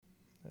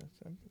That's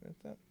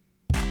that.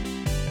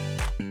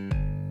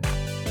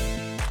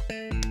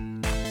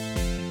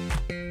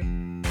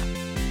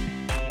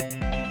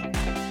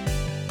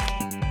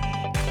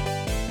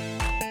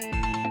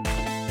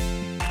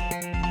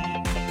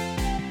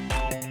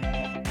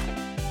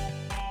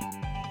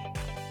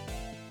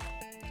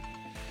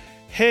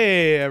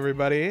 Hey,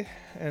 everybody,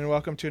 and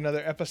welcome to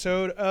another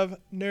episode of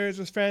Nerds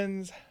with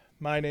Friends.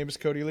 My name is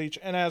Cody Leach,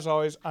 and as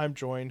always, I'm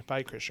joined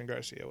by Christian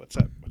Garcia. What's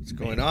up? What's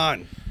going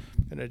on?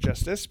 I'm going to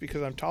adjust this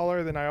because I'm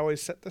taller than I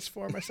always set this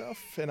for myself,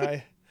 and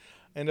I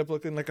end up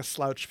looking like a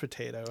slouched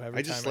potato every time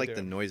I just do. like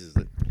the noises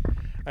that...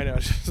 I know,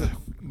 it's just a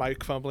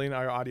mic fumbling.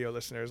 Our audio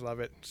listeners love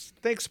it.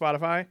 Thanks,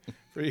 Spotify,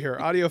 for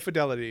your audio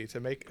fidelity to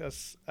make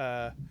us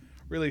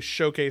really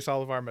showcase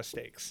all of our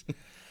mistakes.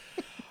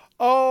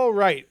 All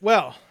right,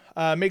 well...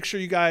 make sure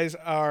you guys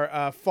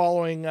are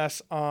following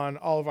us on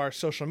all of our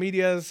social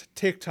medias,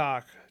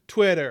 TikTok,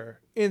 Twitter,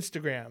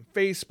 Instagram,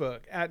 Facebook,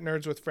 at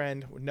Nerds with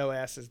Friend. With no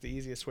S is the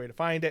easiest way to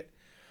find it.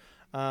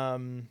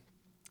 And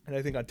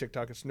I think on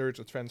TikTok it's Nerds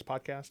with Friends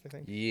podcast, I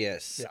think.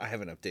 Yes. Yeah. I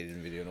haven't updated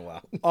a video in a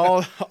while. All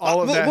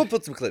of that. We'll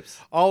put some clips.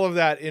 All of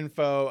that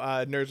info,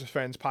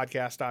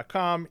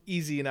 nerdswithfriendspodcast.com.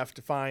 Easy enough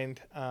to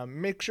find.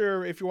 Make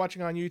sure if you're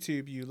watching on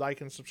YouTube, you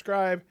like and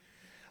subscribe.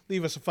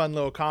 Leave us a fun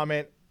little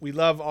comment. We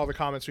love all the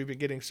comments we've been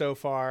getting so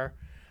far.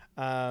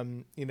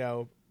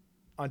 Antonio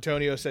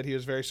said he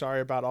was very sorry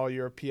about all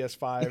your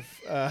PS5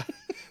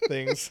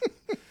 things,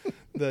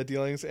 the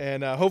dealings.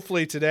 And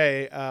hopefully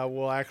today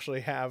we'll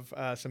actually have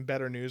some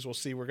better news. We'll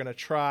see. We're going to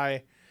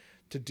try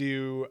to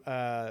do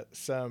we'll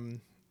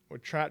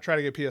try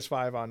to get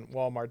PS5 on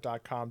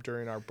Walmart.com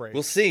during our break.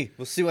 We'll see.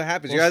 We'll see what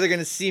happens. You're either going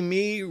to see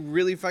me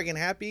really fucking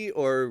happy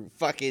or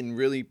fucking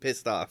really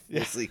pissed off.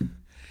 We'll see.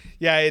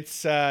 Yeah,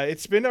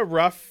 it's been a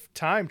rough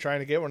time trying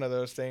to get one of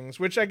those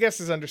things, which I guess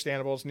is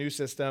understandable. It's a new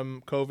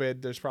system,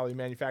 COVID. There's probably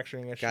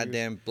manufacturing issues.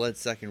 Goddamn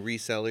blood-sucking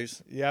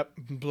resellers. Yep,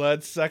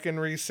 blood-sucking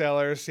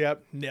resellers.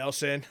 Yep,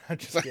 Nelson. I'm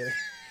just kidding.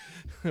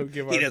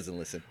 He doesn't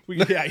listen. He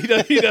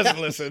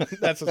doesn't listen.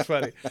 That's what's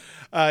funny.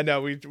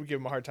 No, we give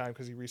him a hard time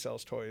because he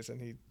resells toys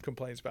and he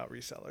complains about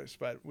resellers.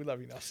 But we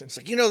love you, Nelson. It's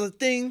like, the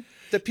thing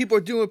that people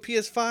are doing with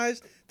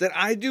PS5s that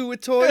I do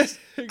with toys?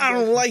 Exactly. I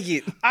don't like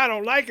it. I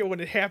don't like it when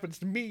it happens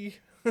to me.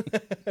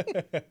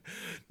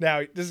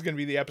 Now this is gonna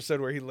be the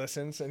episode where he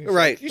listens and he's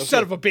right. Like, you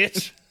son of a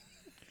bitch.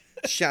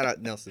 Shout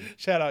out Nelson.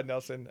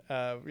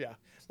 Yeah,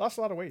 lost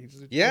a lot of weight.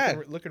 He's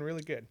looking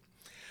really good.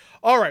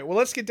 All right, well,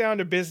 let's get down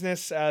to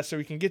business so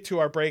we can get to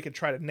our break and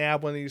try to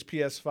nab one of these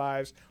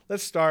PS5s.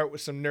 Let's start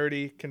with some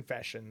nerdy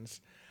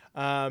confessions,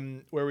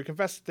 where we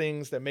confess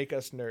things that make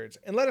us nerds.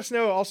 And let us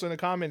know also in the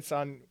comments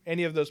on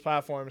any of those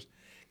platforms.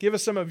 Give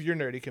us some of your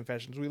nerdy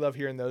confessions. We love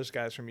hearing those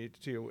guys from you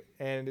too.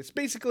 And it's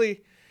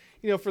basically,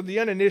 for the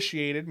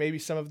uninitiated, maybe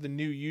some of the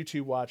new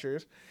YouTube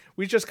watchers,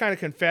 we just kind of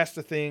confess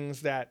to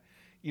things that,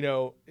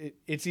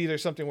 it's either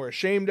something we're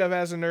ashamed of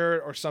as a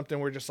nerd or something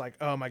we're just like,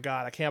 oh my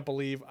God, I can't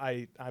believe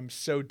I'm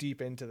so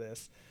deep into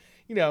this.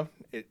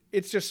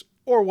 It's just,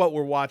 or what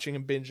we're watching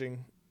and binging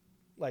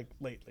like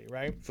lately,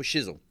 right? For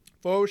shizzle.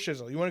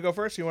 You want to go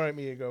first? Or you want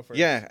me to go first?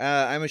 Yeah,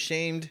 I'm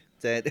ashamed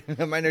that,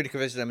 my nerdy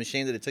confession, I'm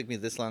ashamed that it took me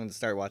this long to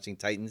start watching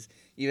Titans,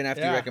 even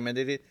after you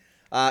recommended it.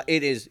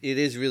 It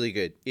is really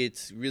good.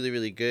 It's really,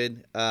 really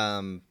good.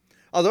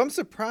 Although I'm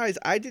surprised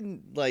I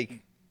didn't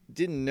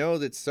know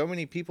that so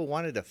many people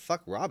wanted to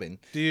fuck Robin.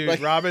 Dude,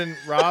 Robin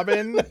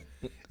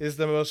is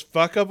the most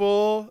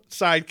fuckable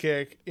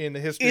sidekick in the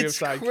history of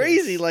sidekicks. It's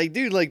crazy.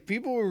 Dude,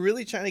 people were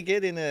really trying to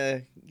get in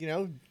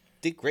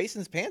Dick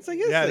Grayson's pants, I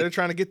guess. Yeah, they're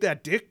trying to get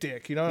that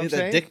dick. You know what I'm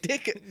saying? That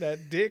dick.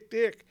 That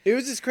dick. It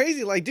was just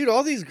crazy. Dude,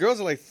 all these girls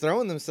are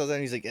throwing themselves at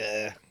him. He's like,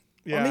 Yeah.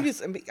 Or maybe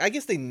I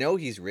guess they know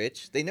he's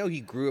rich. They know he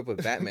grew up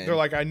with Batman. They're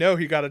like, I know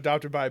he got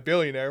adopted by a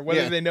billionaire,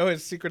 whether they know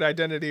his secret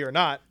identity or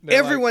not.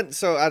 Everyone,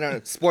 so I don't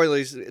know,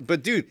 spoilers,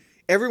 but dude,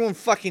 everyone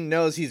fucking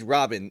knows he's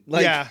Robin.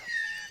 Yeah.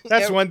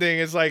 That's one thing.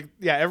 It's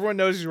everyone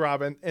knows he's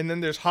Robin. And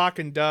then there's Hawk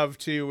and Dove,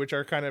 too, which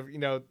are kind of,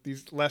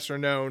 these lesser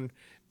known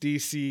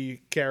DC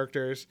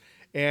characters.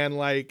 And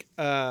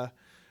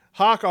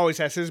Hawk always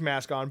has his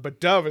mask on, but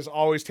Dove is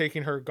always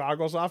taking her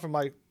goggles off. I'm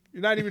like,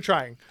 you're not even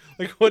trying.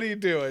 What are you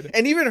doing?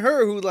 And even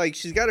her, who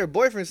she's got her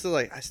boyfriend, still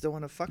I still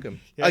want to fuck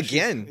him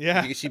again.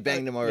 Yeah, because she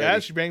banged him already. Yeah,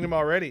 she banged him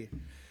already.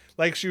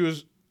 She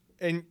was,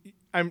 and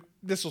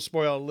this will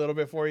spoil a little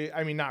bit for you.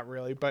 I mean, not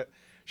really, but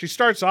she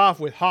starts off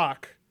with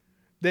Hawk,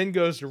 then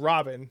goes to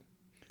Robin,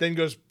 then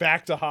goes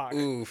back to Hawk.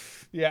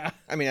 Oof. Yeah.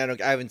 I mean, I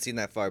haven't seen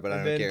that far, but I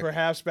don't care. And then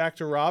perhaps back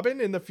to Robin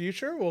in the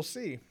future. We'll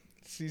see.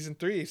 Season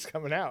 3 is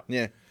coming out.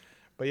 Yeah.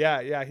 But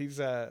yeah, he's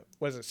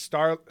was it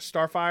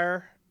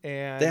Starfire?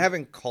 And they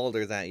haven't called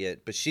her that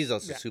yet, but she's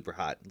also super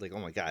hot. Oh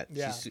my God.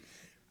 Yeah.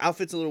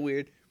 Outfit's a little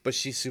weird, but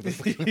she's super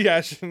fucking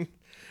Yeah.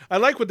 I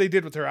like what they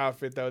did with her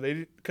outfit, though.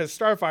 Because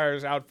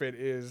Starfire's outfit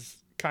is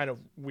kind of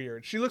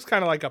weird. She looks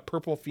kind of like a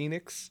purple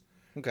Phoenix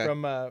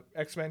from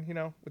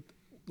X-Men,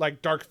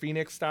 with Dark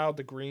Phoenix style,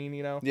 the green,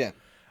 Yeah.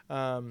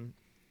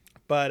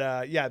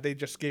 But yeah, they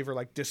just gave her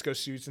like disco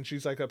suits, and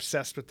she's like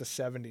obsessed with the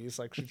 70s.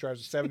 Like she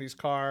drives a 70s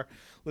car,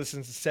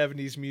 listens to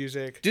 70s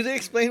music. Do they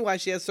explain why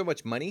she has so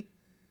much money?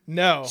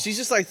 No. She's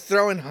just like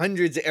throwing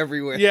hundreds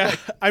everywhere. Yeah,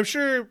 I'm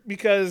sure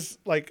because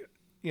like,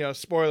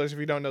 spoilers if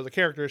you don't know the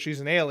character,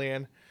 she's an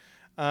alien.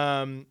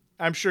 I'm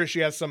sure she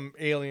has some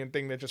alien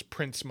thing that just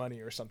prints money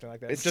or something like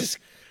that. It's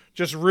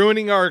just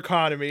ruining our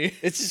economy.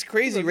 It's just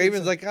crazy.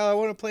 Raven's like, oh, I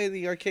want to play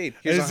the arcade.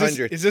 Here's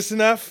 100. Is this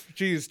enough?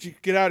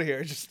 Jeez, get out of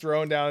here. Just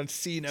throwing down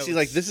C notes. She's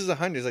like, this is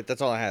 100. She's like,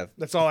 that's all I have.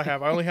 That's all I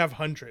have. I only have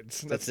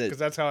hundreds. That's it. Because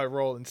that's how I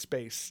roll in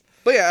space.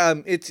 But yeah,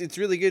 it's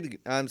really good.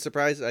 I'm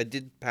surprised I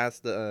did pass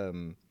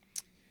the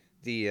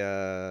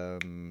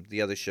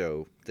other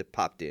show that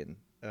popped in.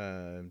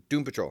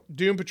 Doom Patrol.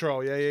 Doom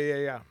Patrol,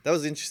 yeah. That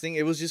was interesting.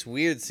 It was just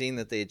weird seeing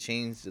that they had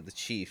changed the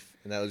chief,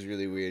 and that was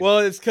really weird. Well,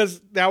 it's because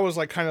that was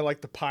like kind of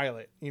like the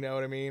pilot, you know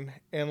what I mean?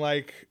 And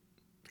like,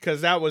 because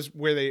that was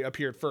where they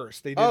appeared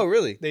first. Oh,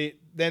 really?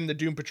 Then the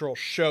Doom Patrol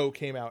show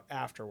came out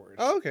afterwards.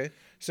 Oh, okay.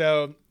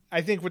 So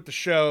I think with the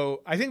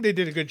show, I think they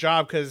did a good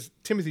job because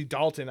Timothy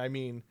Dalton. I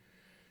mean,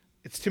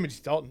 it's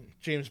Timothy Dalton,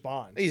 James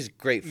Bond. He's a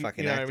great fucking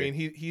actor. You know what I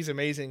mean? He's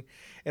amazing,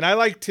 and I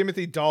like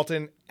Timothy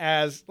Dalton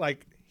as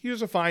like. He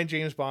was a fine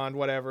James Bond,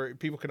 whatever.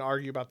 People can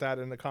argue about that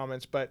in the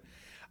comments, but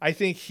I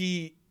think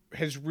he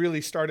has really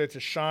started to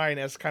shine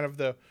as kind of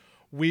the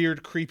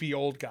weird, creepy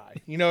old guy.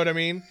 You know what I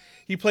mean?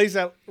 He plays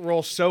that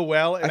role so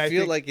well. And I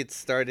feel like it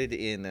started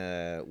in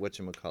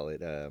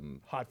whatchamacallit?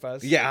 Hot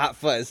Fuzz. Yeah, Hot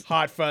Fuzz.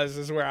 Hot Fuzz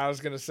is where I was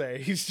gonna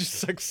say. He's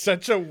just like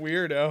such a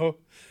weirdo.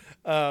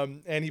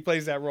 And he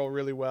plays that role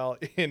really well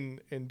in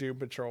Doom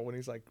Patrol when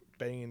he's like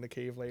banging the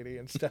cave lady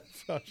and stuff.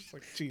 I was just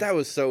like, geez. That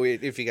was so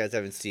weird. If you guys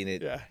haven't seen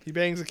it, yeah, he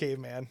bangs a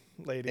caveman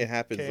lady. It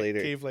happens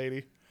later. Cave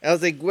lady. I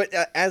was like, what?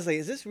 I was like,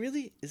 is this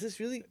really? Is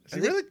he really?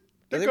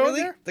 They're going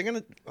there? They're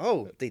gonna.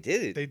 Oh, they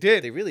did it. They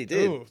did. They really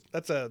did. Ooh,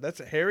 that's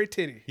a hairy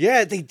titty.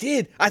 Yeah, they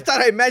did. I thought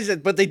I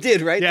imagined it, but they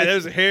did, right? Yeah,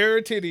 there's a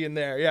hairy titty in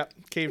there. Yeah,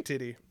 cave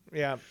titty.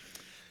 Yeah.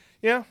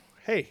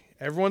 Hey,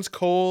 everyone's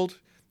cold.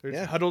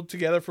 They're huddled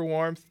together for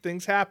warmth.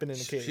 Things happen in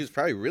the cave. She was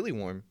probably really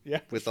warm.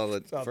 Yeah, with all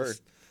the fur. The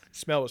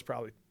smell was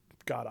probably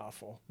god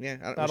awful.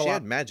 Yeah, she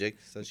had magic,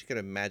 so she could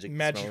have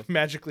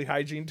magically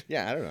hygiened.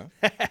 Yeah, I don't know.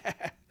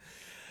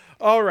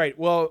 All right.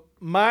 Well,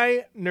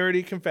 my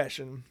nerdy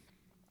confession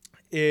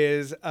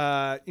is,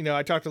 I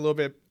talked a little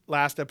bit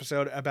last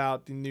episode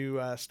about the new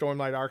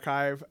Stormlight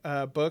Archive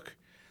book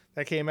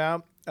that came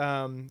out.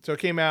 So it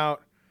came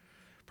out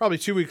probably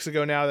 2 weeks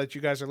ago now that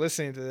you guys are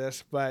listening to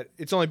this, but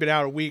it's only been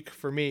out a week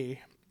for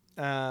me.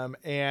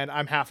 And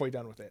I'm halfway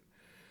done with it.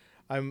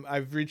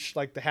 I've reached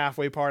like the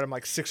halfway part. I'm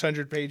like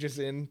 600 pages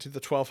into the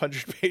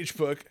 1,200 page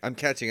book. I'm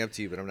catching up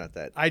to you, but I'm not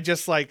that. I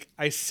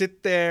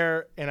sit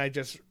there and I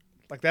just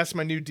like, that's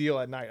my new deal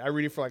at night. I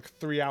read it for like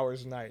 3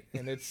 hours a night,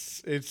 and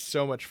it's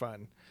so much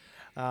fun.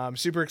 I'm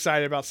super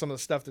excited about some of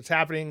the stuff that's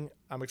happening.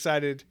 I'm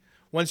excited.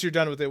 Once you're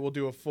done with it, we'll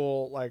do a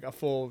full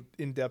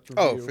in-depth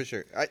review. Oh, for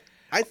sure.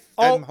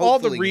 All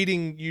the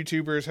reading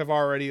YouTubers have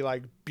already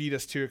like beat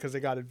us to it because they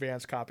got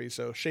advanced copies.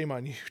 So shame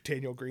on you,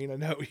 Daniel Green. I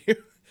know you.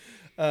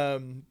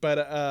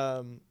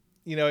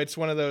 It's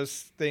one of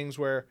those things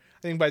where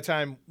I think by the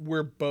time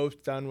we're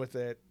both done with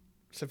it,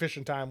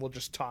 sufficient time, we'll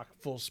just talk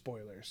full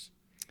spoilers.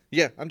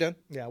 Yeah, I'm done.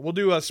 Yeah, we'll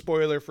do a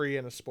spoiler-free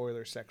and a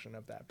spoiler section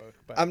of that book.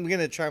 But I'm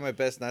gonna try my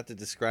best not to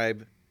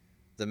describe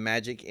the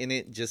magic in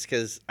it, just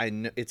because I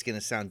know it's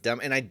gonna sound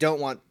dumb, and I don't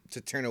want to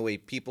turn away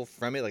people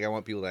from it. Like I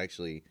want people to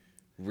actually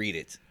read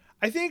it.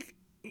 I think,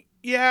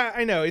 yeah,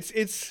 I know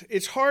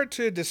it's hard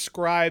to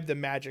describe the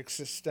magic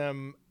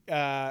system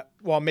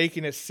while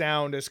making it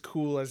sound as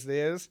cool as it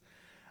is.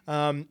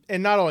 And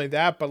not only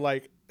that, but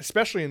like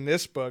especially in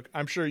this book,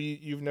 I'm sure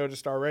you've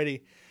noticed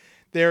already,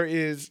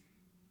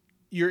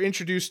 you're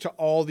introduced to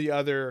all the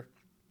other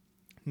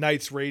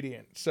Knights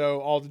Radiant,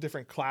 so all the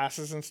different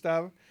classes and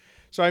stuff.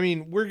 So I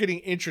mean, we're getting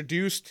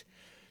introduced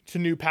to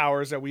new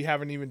powers that we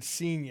haven't even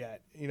seen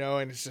yet,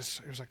 and it's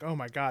like, oh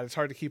my god, it's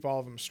hard to keep all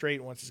of them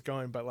straight once it's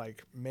going, but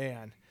like,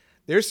 man,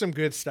 there's some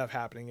good stuff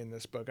happening in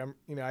this book.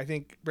 I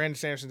think Brandon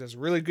Sanderson does a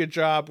really good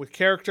job with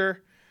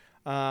character,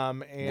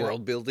 and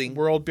world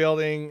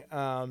building.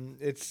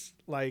 It's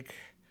like,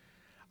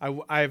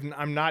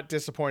 I'm not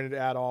disappointed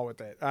at all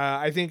with it.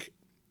 I think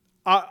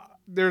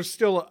there's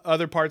still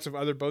other parts of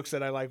other books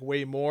that I like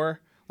way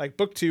more. Like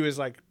book 2 is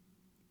like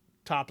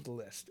top of the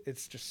list.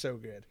 It's just so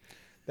good.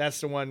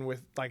 That's the one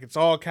with like it's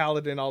all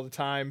Kaladin all the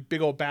time.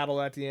 Big old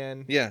battle at the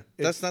end. Yeah,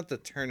 that's not the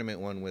tournament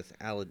one with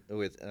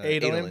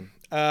Adolin.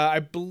 I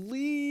believe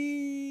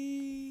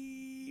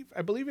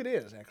it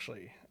is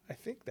actually. I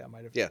think that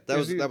might have. Yeah, that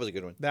was a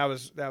good one. That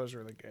was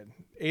really good.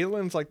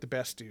 Adolin's like the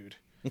best dude.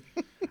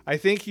 I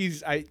think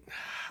I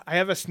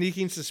have a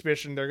sneaking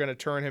suspicion they're going to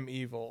turn him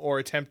evil or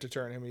attempt to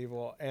turn him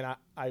evil, and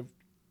I'm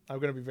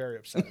going to be very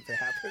upset if it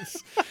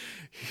happens.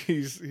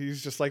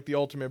 He's just like the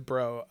ultimate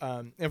bro.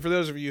 And for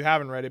those of you who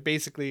haven't read it,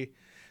 basically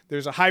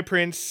there's a high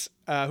prince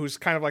who's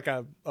kind of like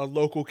a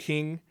local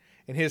king,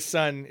 and his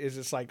son is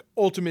this like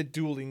ultimate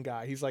dueling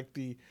guy. He's like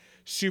the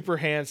super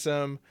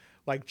handsome,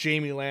 like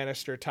Jaime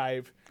Lannister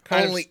type.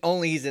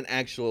 only he's an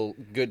actual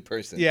good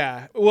person.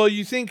 Yeah. Well,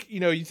 you think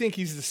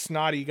he's the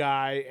snotty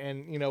guy,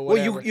 and whatever.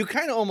 Well, you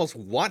kind of almost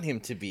want him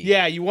to be.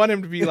 Yeah, you want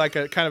him to be like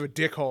a kind of a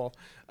dickhole.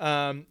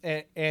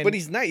 But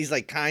he's not. He's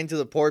like kind to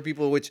the poor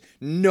people, which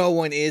no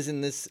one is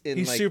in this.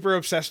 He's super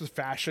obsessed with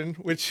fashion,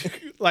 which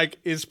like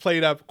is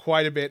played up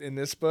quite a bit in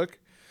this book.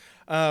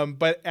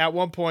 But at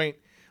one point,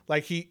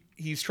 like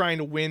he's trying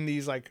to win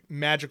these like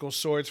magical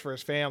swords for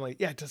his family.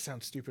 Yeah, it does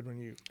sound stupid when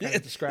you kind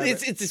of describe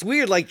it. It's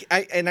weird. Like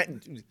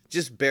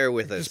just bear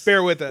with us. Just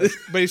bear with us.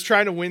 But he's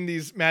trying to win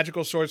these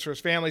magical swords for his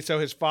family, so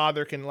his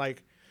father can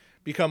like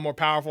become more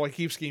powerful. He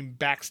keeps getting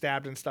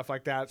backstabbed and stuff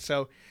like that.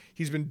 So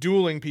he's been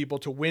dueling people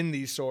to win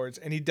these swords,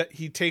 and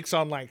he takes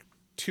on like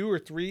 2 or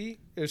 3.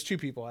 It was 2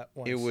 people at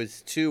once. It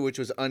was 2, which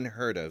was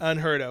unheard of.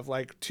 Unheard of.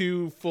 Like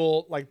 2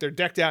 full, like they're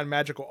decked out in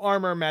magical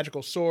armor,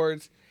 magical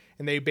swords,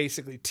 and they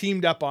basically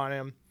teamed up on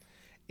him.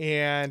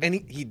 And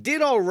he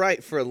did all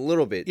right for a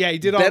little bit. Yeah, he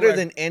did all right. Better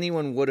than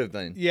anyone would have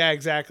been. Yeah,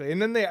 exactly.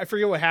 And then I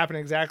forget what happened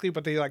exactly,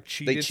 but they like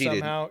cheated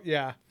somehow.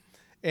 Yeah.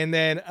 And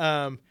then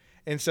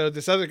and so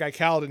this other guy,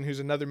 Kaladin, who's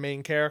another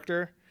main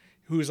character,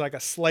 who's like a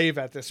slave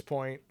at this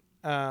point,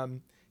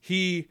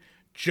 he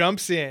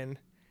jumps in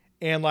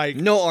and like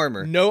no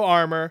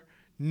armor,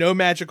 no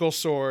magical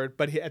sword,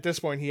 but at this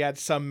point he had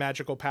some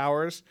magical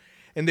powers,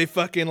 and they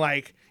fucking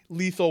like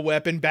lethal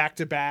weapon back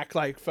to back,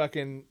 like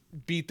fucking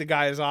beat the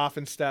guys off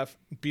and stuff,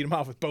 beat him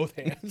off with both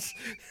hands.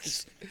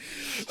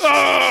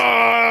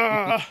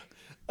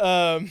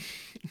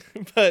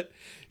 But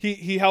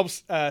he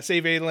helps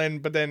save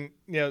Adolin, but then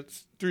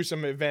through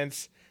some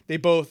events they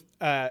both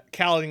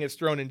Kaladin gets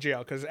thrown in jail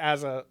because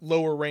as a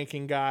lower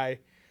ranking guy,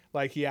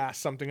 like he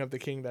asked something of the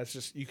king that's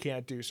just you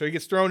can't do, so he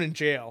gets thrown in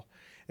jail,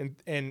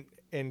 and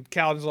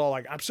Kaladin's all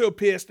like, I'm so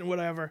pissed and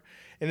whatever,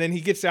 and then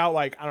he gets out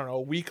like I don't know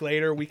a week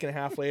and a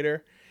half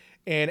later.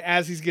 And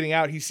as he's getting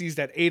out, he sees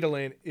that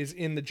Adolin is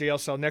in the jail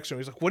cell next to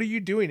him. He's like, what are you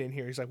doing in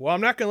here? He's like, well,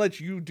 I'm not going to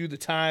let you do the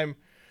time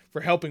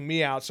for helping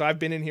me out. So I've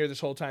been in here this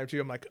whole time, too.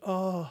 I'm like,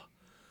 oh,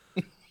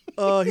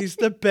 he's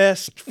the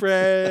best,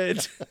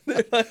 Fred.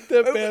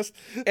 The best.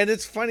 And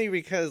it's funny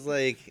because,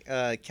 like,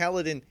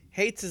 Kaladin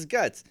hates his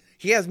guts.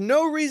 He has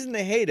no reason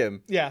to hate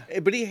him. Yeah.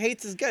 But he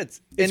hates his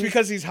guts. It's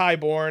because he's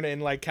highborn,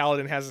 and like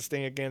Kaladin has this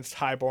thing against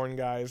highborn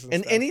guys.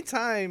 And stuff.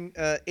 Anytime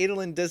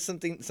Adolin does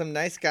some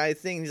nice guy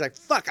thing, he's like,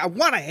 fuck, I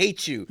want to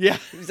hate you. Yeah.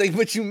 He's like,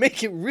 but you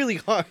make it really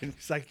hard.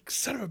 He's like,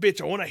 son of a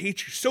bitch, I want to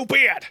hate you so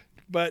bad.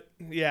 But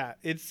yeah,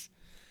 it's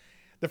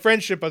the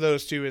friendship of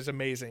those two is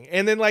amazing.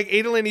 And then like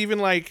Adolin even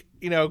like,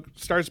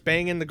 starts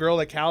banging the girl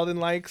that Kaladin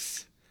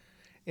likes.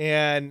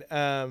 And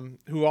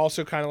who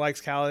also kind of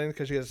likes Kaladin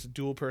because she has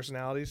dual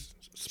personalities.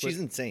 She's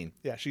insane.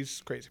 Yeah,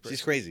 she's crazy.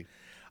 She's crazy.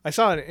 I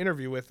saw an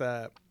interview with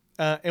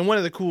and one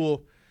of the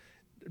cool.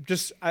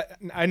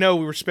 I know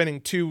we were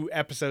spending 2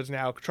 episodes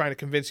now trying to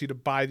convince you to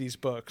buy these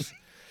books,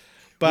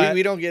 but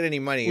we don't get any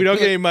money. We don't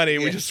get any money.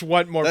 Yeah. We just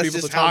want more That's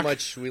people to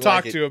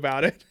talk to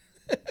about it.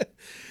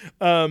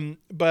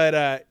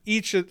 But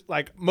each of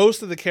like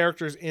most of the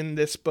characters in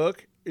this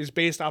book is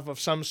based off of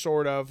some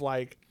sort of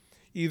like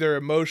either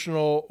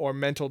emotional or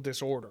mental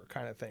disorder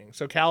kind of thing.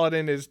 So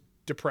Kaladin is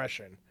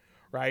depression,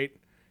 right?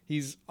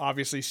 He's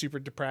obviously super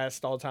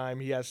depressed all the time.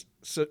 He has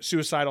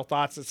suicidal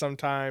thoughts at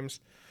sometimes.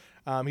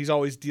 He's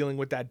always dealing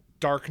with that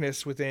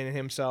darkness within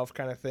himself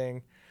kind of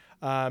thing.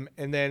 And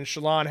then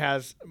Shallan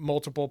has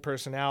multiple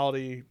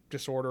personality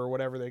disorder or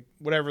whatever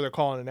they're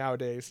calling it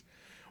nowadays,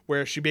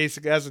 where she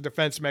basically, as a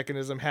defense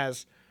mechanism,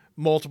 has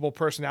multiple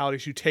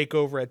personalities who take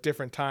over at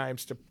different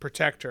times to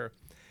protect her.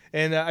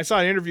 And I saw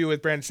an interview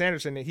with Brandon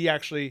Sanderson, and he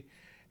actually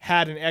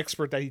had an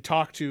expert that he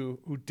talked to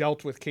who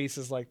dealt with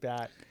cases like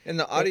that. In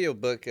the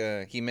audiobook,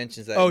 he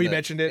mentions that. Oh, he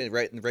mentioned it?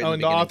 Right in the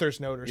in the author's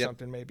note or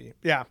something, maybe.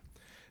 Yeah.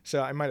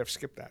 So I might have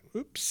skipped that.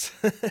 Oops.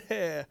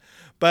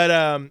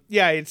 But,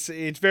 yeah, it's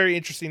very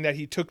interesting that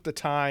he took the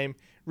time,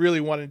 really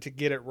wanted to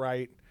get it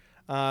right.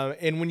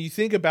 And when you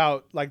think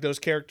about, like, those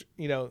characters,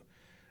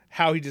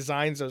 how he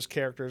designs those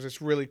characters,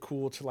 it's really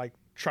cool to, like,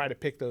 try to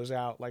pick those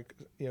out. Like,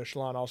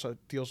 Shallan also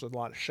deals with a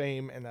lot of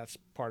shame, and that's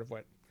part of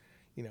what,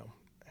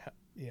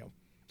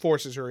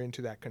 forces her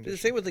into that condition. Did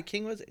it say what the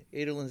king was?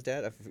 Adolin's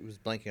dad? I was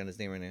blanking on his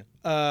name right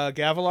now.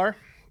 Gavilar?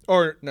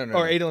 Or no.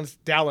 Adolin's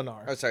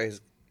Dalinar. Oh, sorry.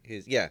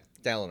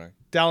 Dalinar.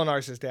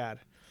 Dalinar's his dad.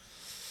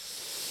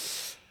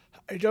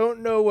 I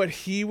don't know what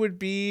he would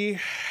be.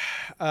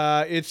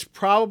 It's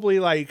probably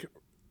like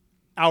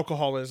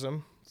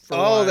alcoholism.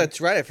 Oh,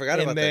 that's right. I forgot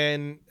about that.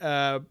 And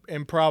then,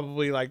 and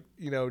probably like,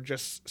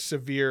 just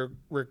severe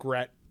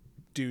regret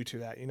due to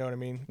that. You know what I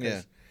mean?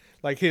 Yeah.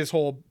 Like his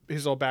whole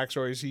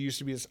backstory is he used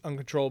to be this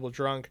uncontrollable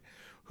drunk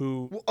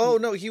who. Oh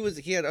no, he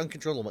had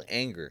uncontrollable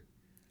anger.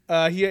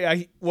 He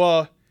had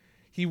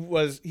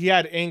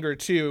anger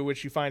too,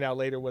 which you find out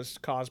later was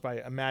caused by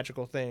a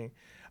magical thing.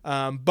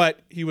 But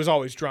he was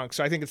always drunk,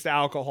 so I think it's the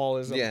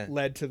alcoholism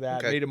led to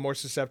that, made him more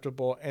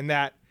susceptible, and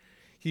that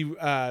he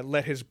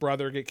let his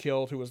brother get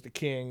killed, who was the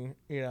king.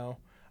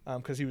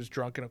 because he was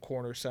drunk in a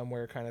corner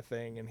somewhere, kind of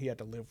thing, and he had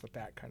to live with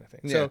that kind of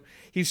thing. Yeah. So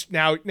he's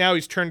now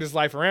he's turned his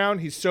life around.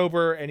 He's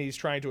sober and he's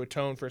trying to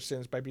atone for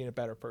sins by being a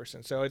better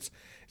person. So it's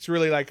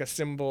really like a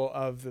symbol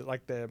of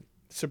the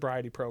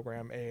sobriety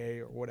program,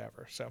 AA or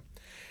whatever. So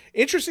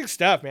interesting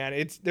stuff,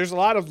 man. There's a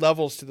lot of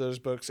levels to those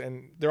books,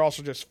 and they're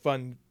also just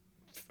fun,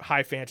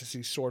 high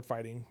fantasy sword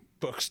fighting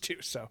books too.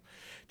 So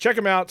check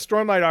them out.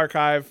 Stormlight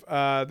Archive.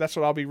 That's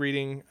what I'll be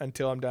reading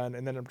until I'm done,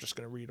 and then I'm just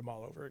going to read them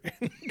all over again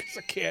because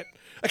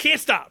I can't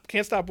stop.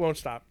 Can't stop, won't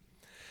stop.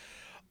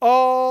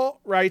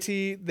 All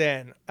righty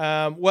then.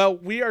 Well,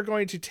 we are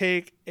going to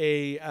take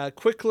a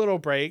quick little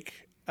break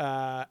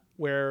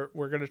where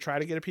we're going to try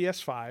to get a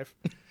PS5.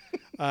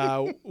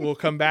 We'll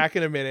come back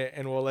in a minute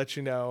and we'll let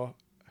you know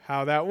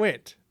how that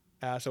went.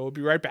 So we'll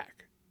be right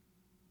back.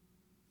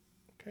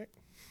 Okay.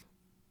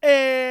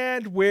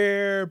 And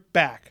we're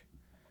back.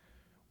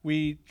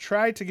 We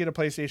tried to get a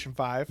PlayStation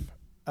 5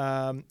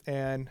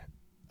 and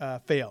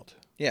failed.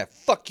 Yeah,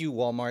 fuck you,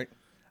 Walmart.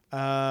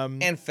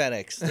 And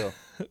FedEx still.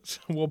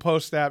 So we'll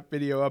post that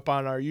video up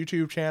on our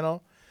YouTube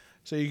channel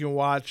so you can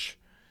watch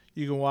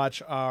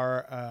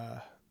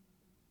our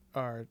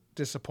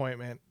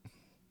disappointment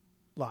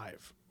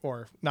live.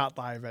 Or not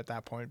live at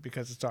that point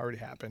because it's already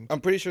happened.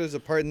 I'm pretty sure there's a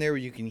part in there where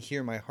you can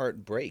hear my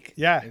heart break.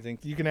 Yeah, I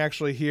think you can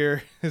actually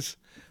hear his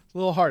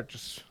little heart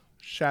just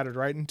shattered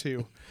right in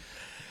two.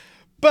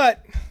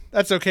 But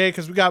that's okay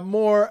because we got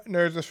more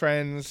Nerds with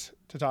Friends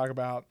to talk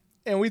about.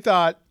 And we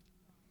thought,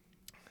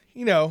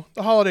 the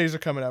holidays are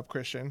coming up,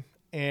 Christian.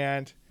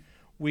 And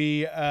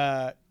we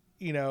all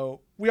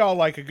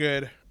like a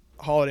good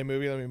holiday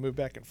movie. Let me move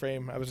back in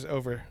frame. I was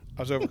over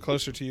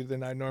closer to you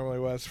than I normally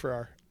was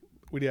for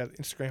we did an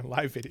Instagram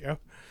live video.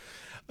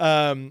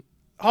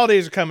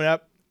 Holidays are coming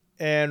up,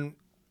 and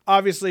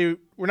obviously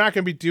we're not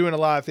going to be doing a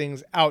lot of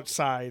things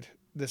outside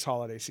this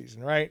holiday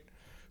season, right?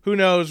 Who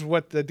knows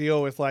what the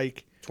deal with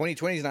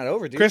 2020 is not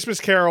over, dude. Christmas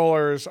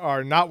carolers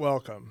are not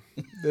welcome.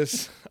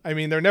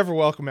 They're never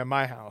welcome at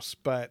my house,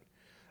 but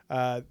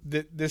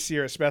this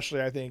year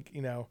especially, I think,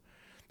 they're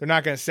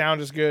not going to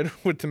sound as good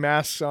with the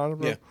masks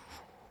on. Yeah.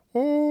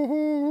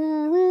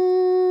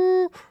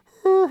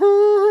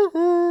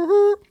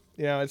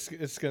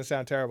 It's going to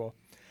sound terrible.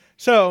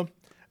 So,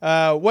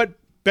 what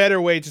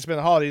better way to spend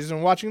the holidays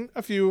than watching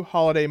a few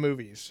holiday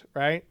movies,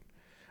 right?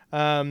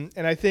 And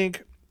I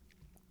think,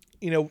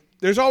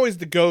 there's always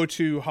the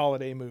go-to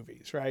holiday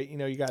movies, right?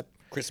 You got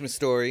Christmas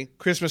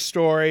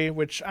Story,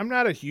 which I'm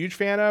not a huge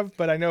fan of,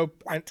 but I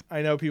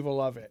know people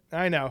love it.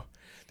 I know.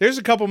 There's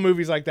a couple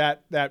movies like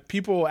that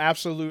people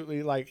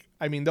absolutely like.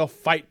 They'll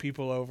fight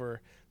people over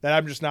that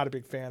I'm just not a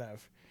big fan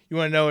of. You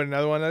want to know what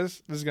another one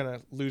is? This is going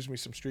to lose me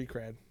some street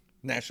cred.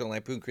 National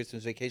Lampoon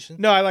Christmas Vacation?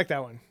 No, I like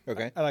that one.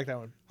 Okay. I like that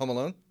one. Home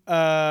Alone?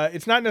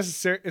 It's not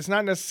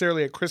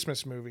necessarily a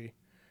Christmas movie.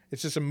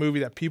 It's just a movie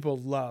that people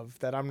love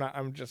that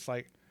I'm just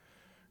like,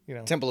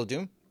 Temple of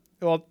Doom?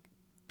 Well,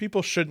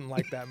 people shouldn't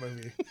like that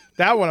movie.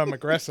 That one I'm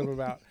aggressive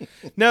about.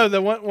 No,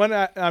 the one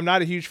I'm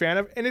not a huge fan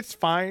of, and it's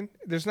fine.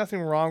 There's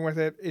nothing wrong with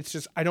it. It's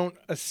just I don't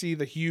see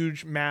the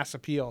huge mass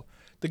appeal.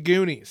 The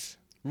Goonies.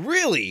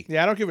 Really?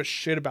 Yeah, I don't give a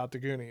shit about The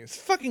Goonies. It's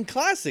fucking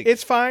classic.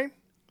 It's fine.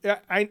 Yeah,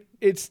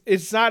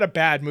 it's not a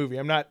bad movie.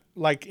 I'm not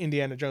like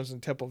Indiana Jones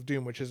and the Temple of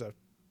Doom, which is a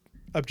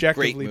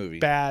objectively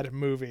bad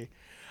movie.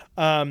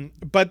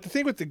 But the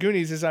thing with the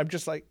Goonies is I'm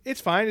just like,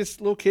 it's fine. It's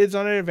little kids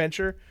on an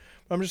adventure.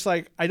 I'm just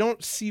like, I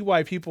don't see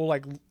why people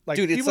like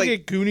dude, people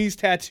get Goonies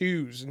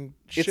tattoos and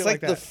shit like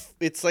that.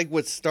 It's like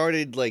what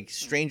started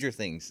Stranger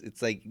Things.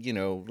 It's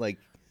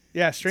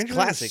yeah, Stranger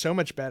Things is so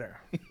much better.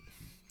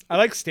 I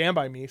like Stand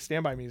By Me.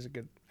 Stand By Me is a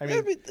good.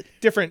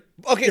 Different.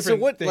 Okay, different so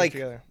what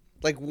together.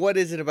 What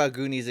is it about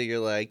Goonies that you're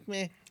like,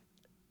 meh?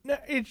 No,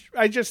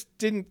 I just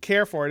didn't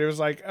care for it. It was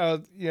like,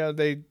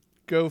 they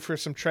go for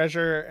some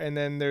treasure, and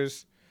then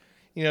there's,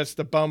 it's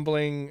the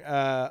bumbling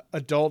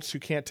adults who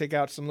can't take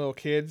out some little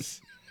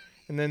kids,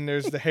 and then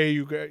there's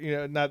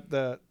the not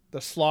the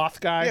sloth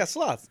guy. Yeah,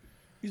 Sloth.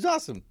 He's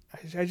awesome.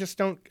 I just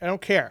don't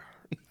care.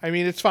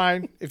 It's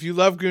fine. If you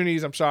love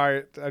Goonies, I'm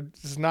sorry.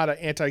 This is not an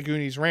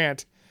anti-Goonies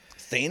rant.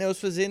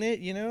 Thanos was in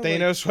it,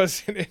 Thanos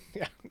was in it.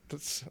 Yeah,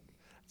 that's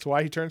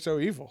why he turned so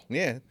evil.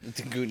 Yeah,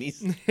 the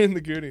Goonies. In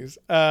the Goonies.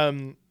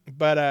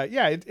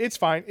 It's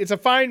fine. It's a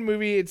fine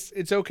movie.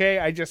 It's okay.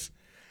 I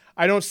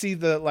don't see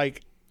I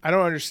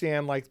don't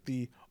understand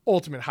the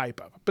ultimate hype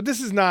of it. But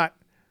this is not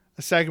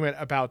a segment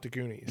about the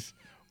Goonies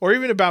or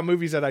even about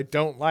movies that I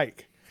don't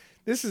like.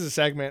 This is a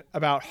segment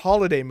about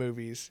holiday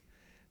movies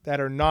that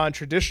are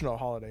non-traditional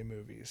holiday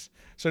movies.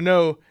 So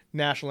no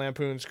National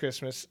Lampoon's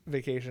Christmas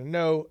Vacation,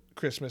 no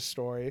Christmas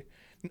Story.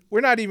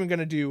 We're not even going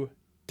to do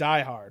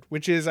Die Hard,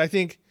 which is, I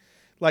think,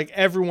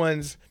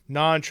 everyone's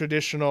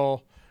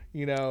non-traditional,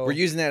 We're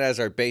using that as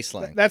our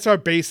baseline. That's our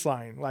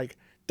baseline.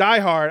 Die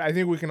Hard, I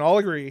think we can all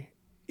agree,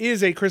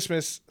 is a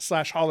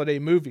Christmas/holiday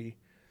movie,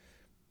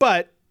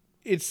 but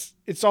it's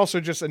also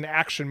just an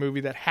action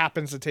movie that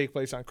happens to take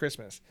place on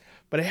Christmas.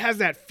 But it has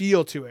that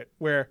feel to it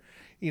where,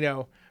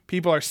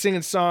 people are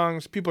singing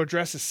songs, people are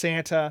dressed as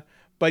Santa,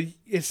 but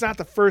it's not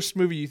the first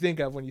movie you think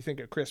of when you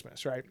think of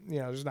Christmas, right?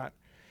 It's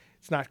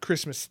not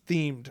Christmas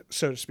themed,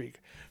 so to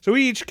speak. So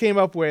we each came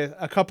up with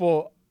a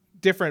couple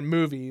different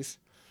movies.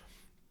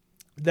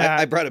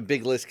 I brought a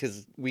big list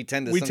because we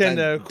tend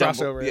to cross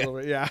over a little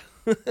bit, yeah.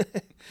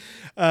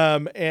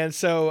 And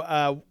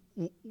so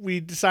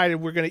we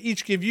decided we're going to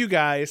each give you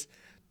guys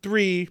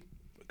a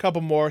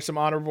couple more, some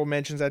honorable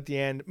mentions at the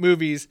end,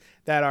 movies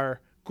that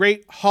are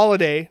great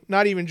holiday,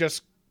 not even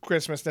just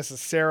Christmas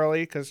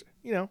necessarily, because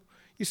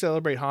you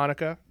celebrate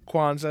Hanukkah,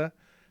 Kwanzaa,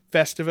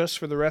 Festivus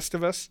for the rest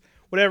of us,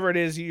 whatever it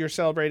is you're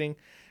celebrating,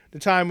 the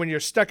time when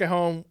you're stuck at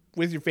home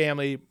with your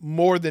family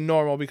more than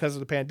normal because of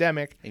the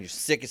pandemic. And you're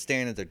sick of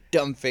staring at their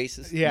dumb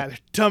faces. Yeah, their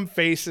dumb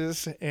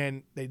faces,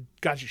 and they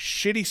got you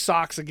shitty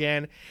socks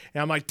again.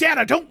 And I'm like, Dad,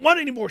 I don't want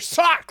any more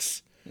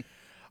socks.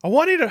 I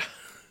wanted a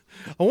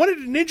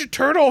Ninja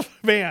Turtle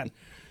van.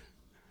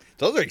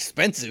 Those are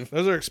expensive.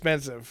 Those are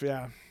expensive,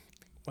 yeah.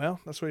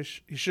 Well, that's what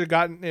you should have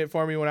gotten it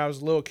for me when I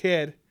was a little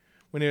kid,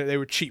 when they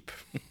were cheap.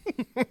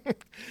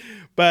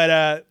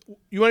 But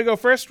you want to go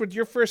first with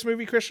your first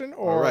movie, Christian?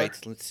 Or all right,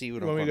 let's see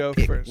what I want to go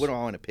pick. First? What do I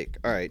want to pick?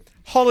 All right.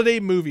 Holiday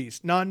movies,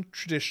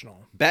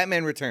 non-traditional.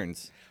 Batman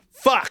Returns.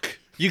 Fuck.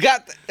 You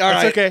got all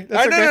right. Okay.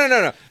 That's okay.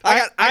 No.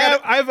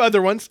 I have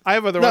other ones.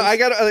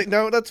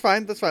 No, that's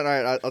fine. All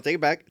right, I'll take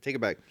it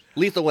back.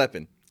 Lethal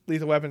Weapon.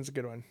 Lethal Weapon's a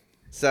good one.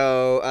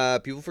 So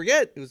people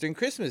forget it was during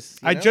Christmas.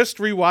 I just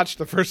rewatched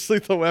the first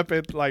Lethal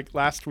Weapon like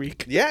last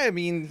week. Yeah, I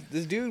mean,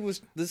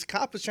 this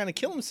cop was trying to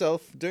kill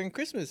himself during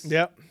Christmas.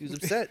 Yep. He was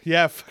upset.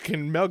 Yeah,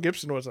 fucking Mel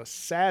Gibson was a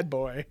sad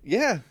boy.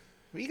 Yeah,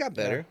 he got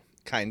better.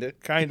 Yeah.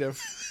 Kind of.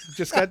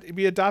 Just got to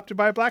be adopted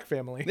by a black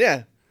family.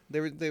 Yeah,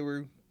 they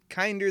were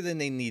kinder than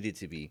they needed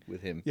to be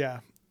with him.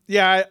 Yeah.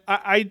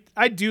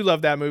 I do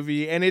love that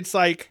movie, and it's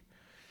like,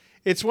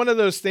 it's one of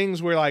those things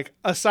where, like,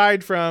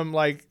 aside from,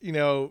 like,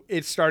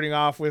 it's starting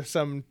off with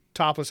some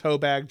topless hoe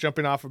bag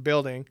jumping off a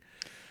building.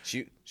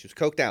 She was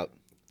coked out.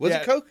 Was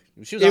it coke?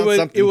 She was on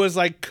something. It was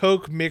like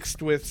coke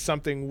mixed with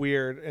something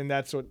weird, and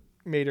that's what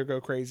made her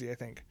go crazy, I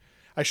think.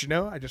 I should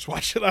know. I just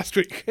watched it last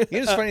week.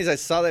 What's funny is I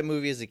saw that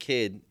movie as a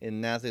kid,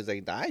 and now it's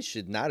like, I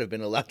should not have been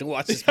allowed to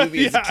watch this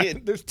movie as a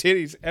kid. There's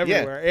titties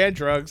everywhere, and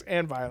drugs,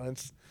 and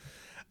violence.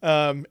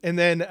 And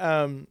then,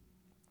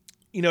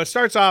 it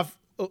starts off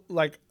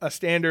like a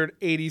standard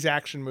 80s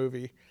action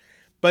movie,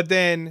 but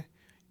then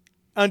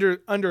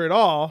under it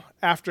all,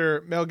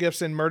 after Mel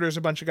Gibson murders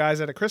a bunch of guys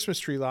at a Christmas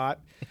tree lot,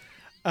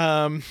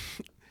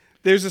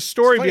 there's a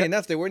story. Funny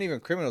enough, they weren't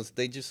even criminals.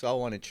 They just all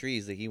wanted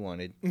trees that he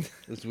wanted. It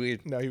was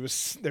weird. No, they were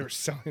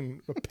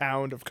selling a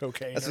pound of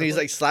cocaine. That's when he's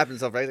like slapping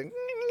himself, right?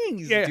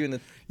 He's like, doing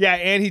the... Yeah,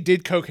 and he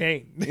did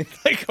cocaine.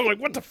 I'm like,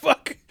 what the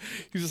fuck?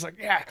 He's just like,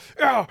 yeah,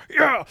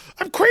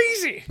 I'm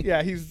crazy.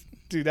 Yeah,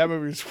 dude, that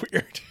movie is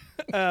weird.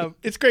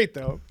 It's great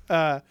though.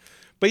 But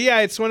yeah,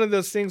 it's one of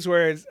those things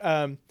where it's,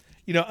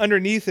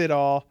 underneath it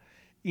all,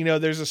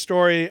 there's a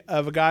story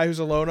of a guy who's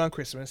alone on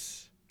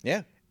Christmas.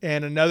 Yeah.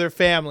 And another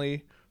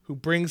family who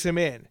brings him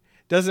in.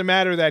 Doesn't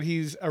matter that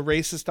he's a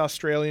racist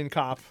Australian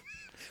cop.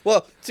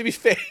 Well, to be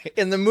fair,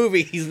 in the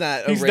movie, he's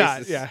not a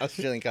racist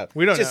Australian cop.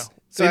 We don't know.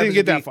 So he didn't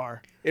get that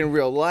far. In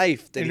real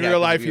life, he's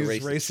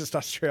racist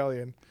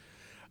Australian.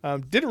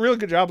 Did a really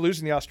good job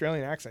losing the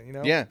Australian accent,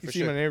 Yeah, you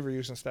see him in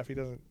interviews and stuff. He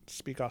doesn't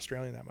speak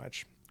Australian that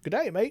much. Good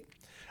day, mate.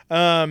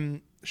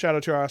 Shout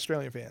out to our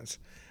Australian fans.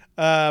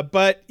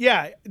 But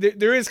yeah,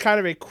 there is kind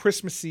of a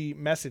Christmassy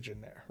message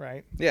in there,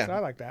 right? Yeah. So I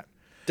like that.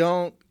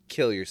 Don't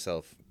kill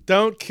yourself.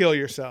 Don't kill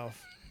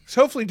yourself.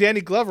 So hopefully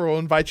Danny Glover will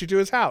invite you to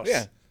his house.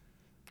 Yeah.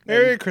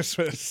 Merry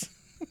Christmas.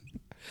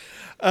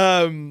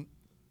 And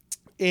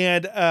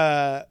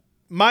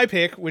my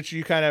pick, which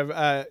you kind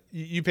of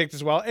you picked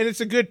as well, and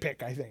it's a good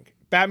pick, I think.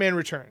 Batman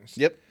Returns.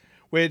 Yep.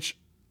 Which,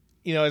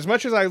 as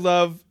much as I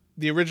love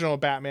the original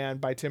Batman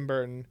by Tim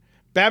Burton,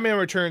 Batman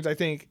Returns, I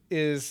think,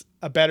 is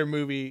a better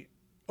movie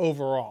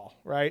overall,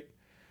 right?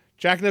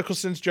 Jack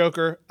Nicholson's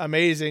Joker,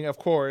 amazing, of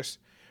course.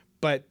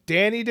 But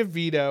Danny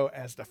DeVito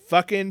as the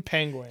fucking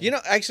Penguin.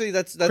 Actually,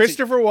 that's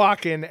Christopher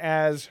Walken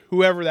as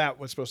whoever that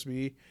was supposed to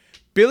be.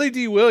 Billy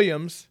D.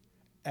 Williams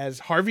as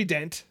Harvey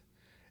Dent.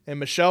 And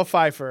Michelle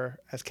Pfeiffer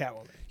as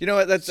Catwoman. You know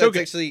what? That's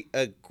actually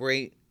a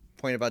great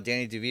point about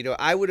Danny DeVito.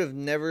 I would have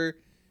never,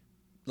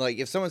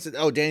 if someone said,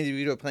 "Oh, Danny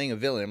DeVito playing a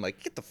villain," I'm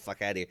like, "Get the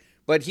fuck out of here!"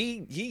 But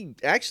he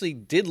actually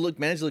did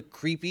manage to look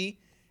creepy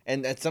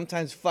and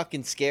sometimes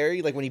fucking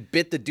scary. Like when he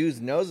bit the dude's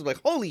nose, I'm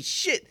like, "Holy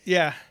shit!"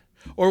 Yeah.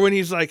 Or when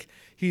he's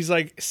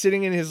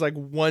sitting in his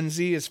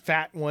onesie, his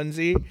fat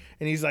onesie,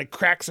 and he's like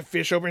cracks a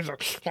fish open. He's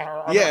like,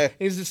 yeah. And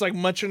he's just like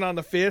munching on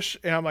the fish,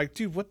 and I'm like,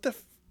 dude, what the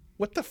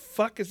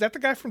fuck? Is that the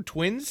guy from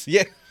Twins?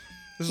 Yeah.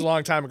 This is a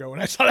long time ago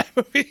when I saw that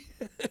movie.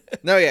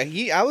 No,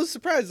 yeah. I was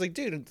surprised. Like,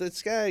 dude,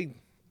 this guy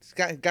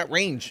got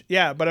range.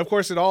 Yeah, but of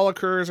course it all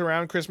occurs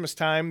around Christmas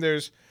time.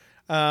 There's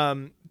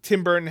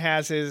Tim Burton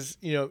has his,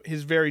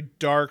 his very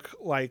dark,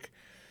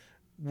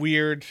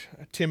 weird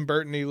Tim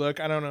Burton-y look.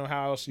 I don't know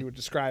how else you would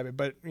describe it,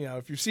 but,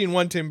 if you've seen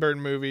one Tim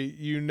Burton movie,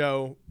 you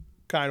know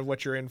kind of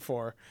what you're in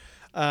for.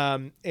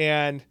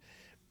 And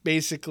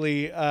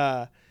basically,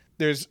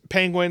 There's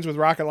penguins with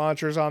rocket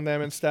launchers on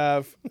them and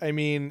stuff. I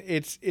mean,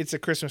 it's a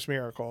Christmas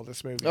miracle,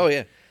 this movie. Oh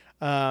yeah.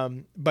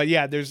 But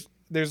yeah, there's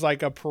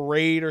like a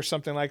parade or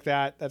something like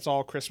that. That's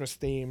all Christmas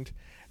themed.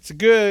 It's a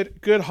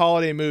good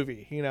holiday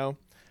movie, you know.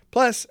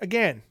 Plus,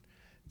 again,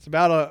 it's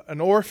about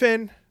an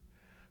orphan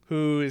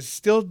who is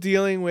still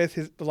dealing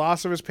with the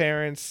loss of his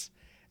parents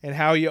and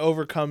how he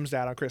overcomes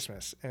that on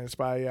Christmas. And it's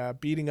by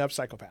beating up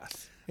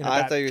psychopaths.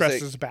 I thought you were dressed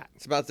saying as a bat.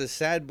 It's about this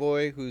sad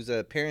boy whose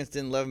parents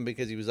didn't love him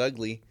because he was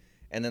ugly,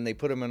 and then they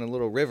put him in a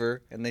little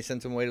river and they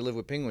sent him away to live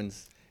with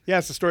penguins. Yeah,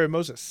 it's the story of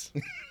Moses.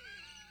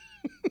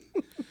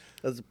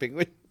 That's a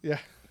penguin. Yeah.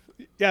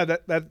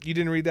 That you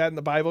didn't read that in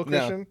the Bible,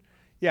 Christian? No.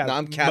 Yeah. No,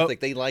 I'm Catholic.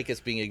 They like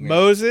us being ignorant.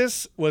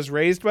 Moses was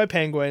raised by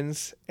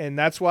penguins, and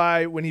that's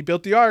why when he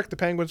built the ark, the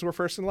penguins were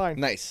first in line.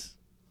 Nice.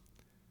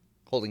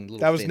 Holding little.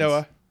 That was fins.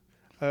 Noah.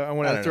 I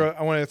wanted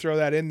to throw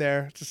that in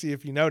there to see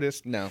if you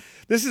noticed. No.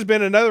 This has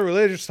been another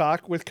religious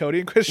talk with Cody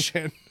and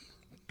Christian.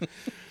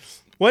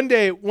 One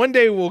day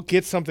we'll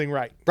get something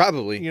right.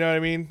 Probably. You know what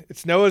I mean?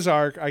 It's Noah's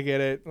Ark. I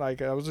get it. Like,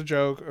 that was a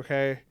joke.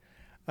 Okay.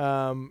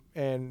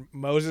 And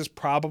Moses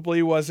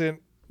probably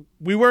wasn't.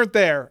 We weren't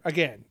there.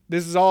 Again,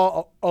 this is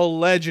all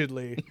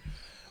allegedly.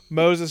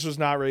 Moses was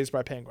not raised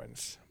by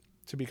penguins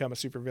to become a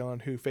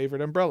supervillain who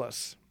favored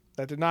umbrellas.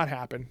 That did not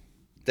happen.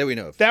 That we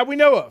know of. That we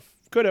know of.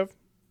 Could have,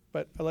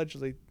 but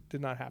allegedly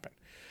did not happen.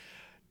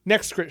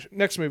 Next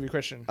movie,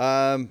 Christian.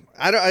 I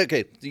don't.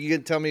 Okay, you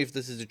can tell me if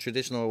this is a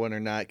traditional one or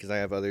not, because I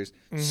have others.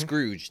 Mm-hmm.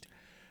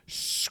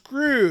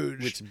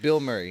 Scrooged. It's Bill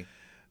Murray.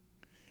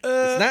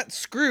 It's not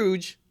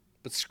Scrooge,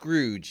 but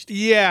Scrooged.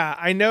 Yeah,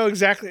 I know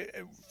exactly.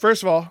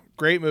 First of all,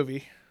 great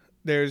movie.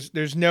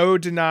 There's no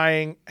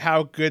denying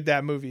how good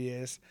that movie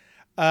is.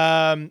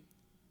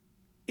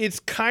 It's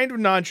kind of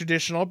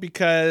non-traditional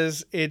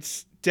because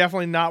it's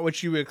definitely not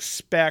what you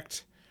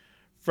expect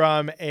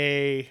from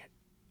a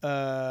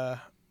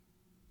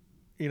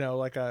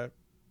like a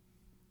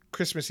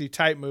Christmassy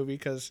type movie,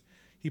 because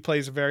he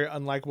plays a very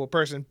unlikable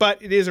person,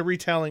 but it is a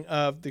retelling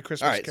of the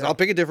Christmas. All right, Carol. so I'll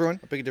pick a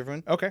different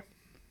one. Okay.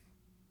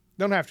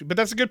 Don't have to, but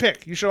that's a good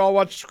pick. You should all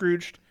watch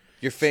Scrooged.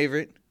 Your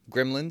favorite,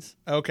 Gremlins.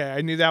 Okay,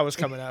 I knew that was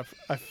coming up.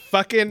 I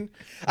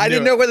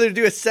didn't know whether to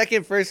do a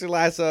second, first, or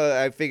last,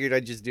 so I figured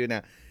I'd just do it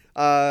now.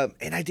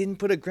 And I didn't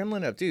put a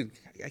Gremlin up, dude.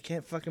 I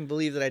can't fucking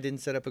believe that I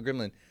didn't set up a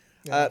Gremlin.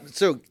 Yeah.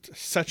 So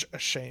such a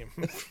shame.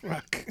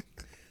 Fuck.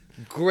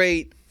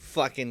 Great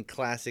fucking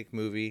classic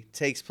movie.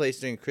 Takes place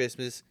during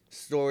Christmas.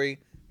 Story: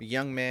 a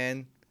young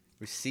man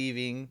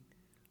receiving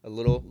a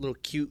little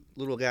cute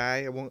little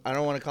guy. I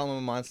don't want to call him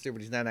a monster,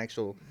 but he's not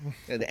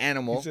an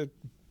animal. He's a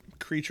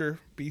creature,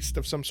 beast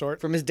of some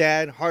sort. From his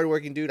dad,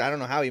 hardworking dude. I don't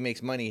know how he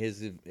makes money.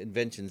 His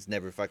inventions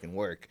never fucking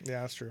work.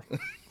 Yeah, that's true.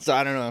 So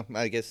I don't know.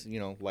 I guess,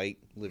 white,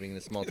 living in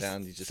a small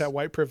town. It's that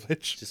white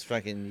privilege. Just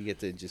fucking, you get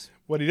to just...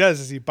 What he does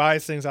is he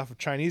buys things off of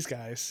Chinese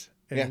guys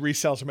and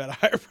resells them at a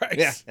higher price.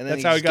 Yeah, and then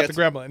that's how he got the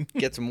Gremlin.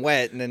 Gets them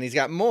wet, and then he's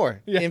got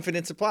more. Yeah.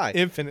 Infinite supply.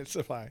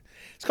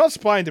 It's called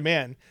supply and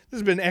demand. This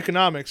has been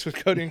economics with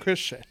Cody and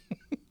Christian.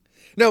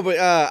 No, but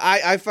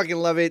I fucking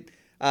love it.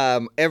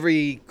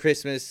 Every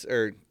Christmas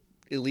or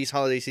at least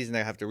holiday season,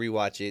 I have to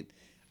rewatch it.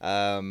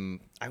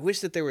 I wish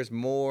that there was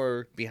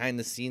more behind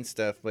the scenes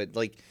stuff, but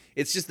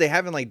it's just they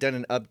haven't done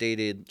an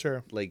updated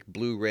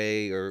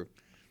Blu-ray or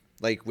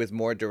with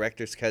more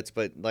director's cuts.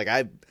 But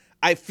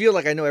I feel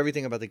like I know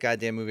everything about the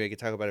goddamn movie. I could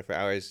talk about it for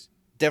hours.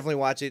 Definitely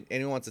watch it.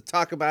 Anyone wants to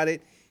talk about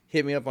it,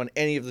 hit me up on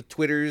any of the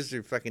Twitters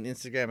or fucking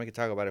Instagram. I could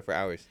talk about it for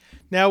hours.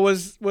 Now were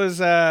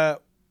the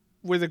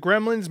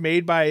Gremlins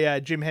made by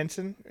Jim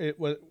Henson?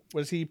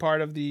 Was he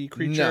part of the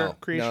creature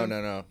creation?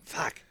 No.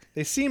 Fuck.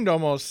 They seemed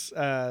almost.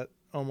 They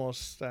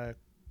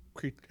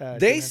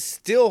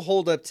still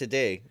hold up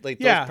today. Those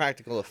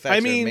practical effects are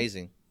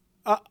amazing.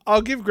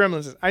 I'll give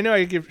Gremlins. I know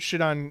I give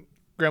shit on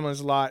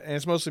Gremlins a lot, and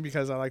it's mostly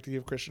because I like to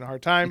give Christian a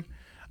hard time.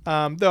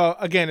 Though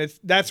again,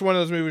 that's one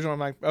of those movies where I'm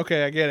like,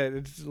 okay, I get it.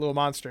 It's little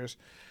monsters.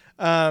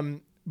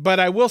 But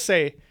I will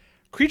say,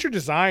 creature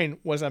design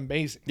was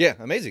amazing. Yeah,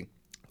 amazing.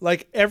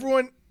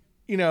 Everyone,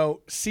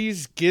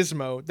 sees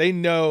Gizmo. They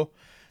know.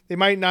 They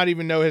might not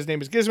even know his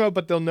name is Gizmo,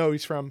 but they'll know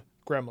he's from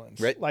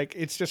Gremlins. Right.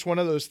 It's just one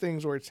of those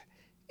things where it's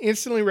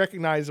instantly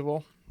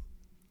recognizable.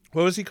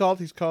 What was he called?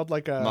 He's called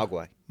a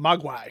Mogwai.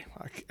 Mogwai.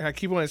 I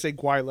keep wanting to say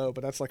Guaylo,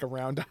 but that's like a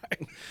round eye.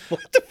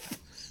 What the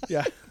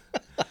Yeah.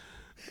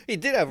 He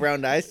did have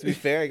round eyes, to be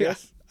fair, I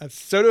guess. Yeah,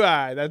 so do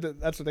I.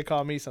 That's what they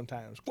call me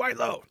sometimes.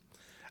 Guaylo.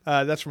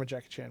 That's from a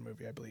Jackie Chan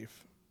movie, I believe.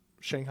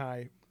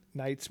 Shanghai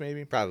Nights,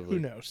 maybe? Probably. Who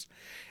knows?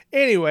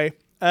 Anyway,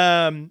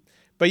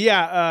 but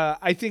yeah,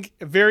 I think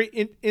very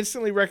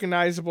instantly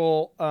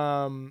recognizable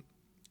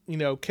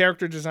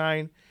character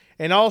design,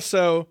 and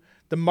also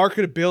the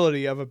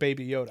marketability of a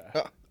Baby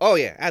Yoda. Oh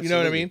yeah, absolutely. You know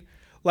what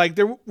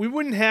I mean? We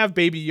wouldn't have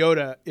Baby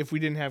Yoda if we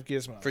didn't have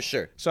Gizmo. For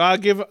sure. So I'll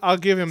give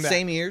him that.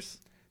 Same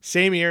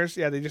ears.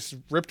 Yeah, they just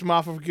ripped him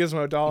off of a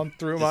Gizmo doll and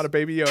threw him on a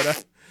Baby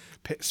Yoda.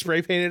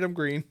 Spray painted him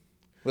green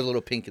with a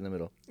little pink in the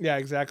middle. Yeah,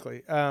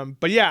 exactly.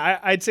 But yeah,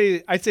 I'd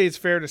say it's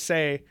fair to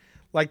say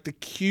the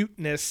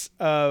cuteness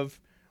of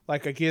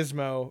like a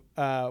Gizmo.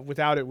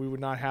 Without it, we would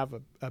not have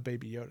a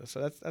Baby Yoda.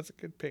 So that's a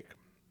good pick.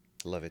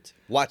 Love it.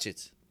 Watch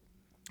it.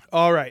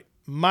 All right,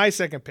 my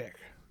second pick.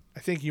 I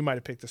think you might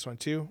have picked this one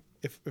too,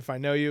 if I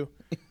know you.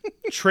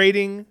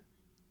 Trading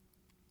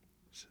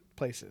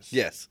Places.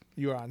 Yes.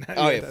 You are on that.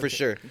 Oh, yeah, for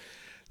sure.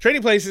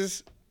 Trading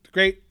Places.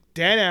 Great.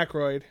 Dan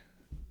Aykroyd.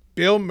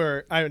 Bill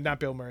Murray. Not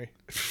Bill Murray.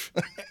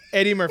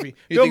 Eddie Murphy.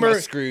 Bill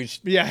Murray.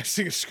 Scrooge. Yeah, I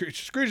think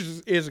Scrooge.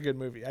 Scrooge is a good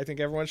movie. I think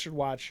everyone should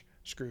watch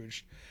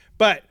Scrooge.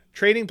 But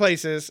Trading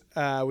Places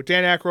with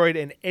Dan Aykroyd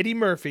and Eddie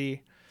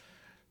Murphy,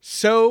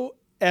 so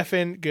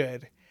effing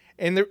good.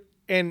 And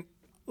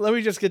let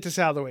me just get this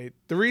out of the way.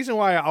 The reason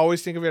why I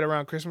always think of it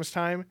around Christmas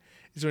time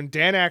is when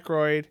Dan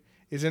Aykroyd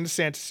is in the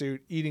Santa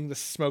suit eating the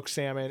smoked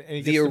salmon. And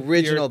he the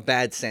original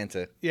Bad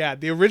Santa. Yeah,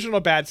 the original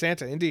Bad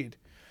Santa, indeed.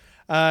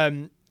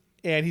 And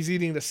he's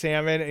eating the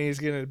salmon, and he's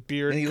getting a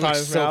beard and he caught looks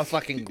in his so mouth.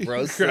 fucking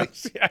gross.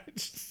 Gross. Yeah,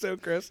 it's just so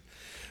gross.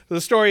 So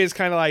the story is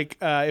kind of like,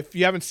 if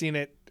you haven't seen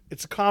it,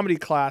 it's a comedy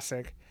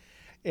classic.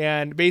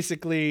 And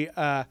basically,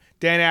 Dan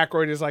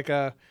Aykroyd is like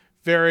a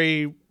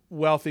very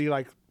wealthy,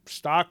 like,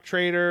 stock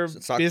trader,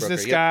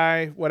 business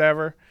guy,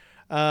 whatever.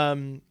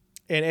 And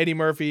Eddie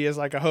Murphy is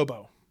like a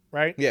hobo,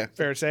 right? Yeah.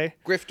 Fair to say.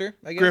 Grifter,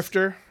 I guess.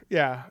 Grifter,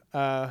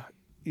 yeah.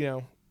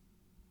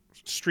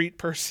 Street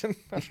person.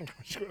 I don't know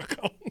what you want to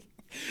call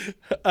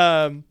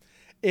him.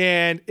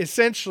 And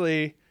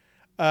essentially,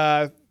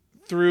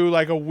 through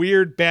like a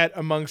weird bet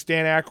amongst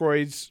Dan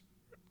Aykroyd's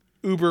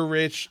uber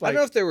rich, like, I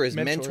don't know if there were his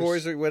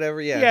mentors or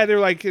whatever. Yeah, they're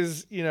like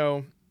his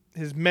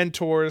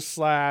mentors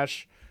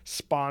 /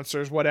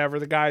 sponsors, whatever.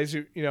 The guys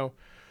who,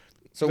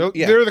 so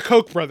they're the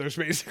Koch brothers,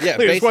 basically. Yeah,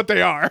 is what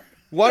they are.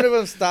 One of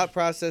them's thought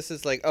process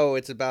is like, oh,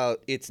 it's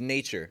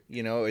nature,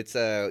 it's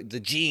the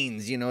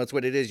genes, it's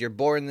what it is. You're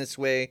born this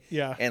way.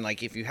 Yeah. And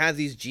like, if you have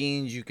these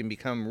genes, you can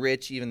become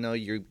rich, even though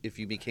if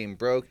you became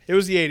broke. It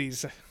was the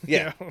 80s.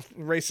 Yeah.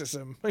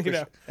 Racism,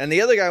 And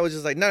the other guy was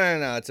just like, no.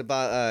 It's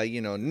about,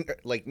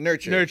 like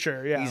nurture.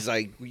 Nurture, yeah. He's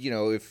like,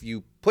 if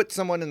you put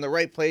someone in the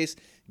right place,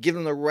 give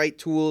them the right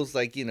tools,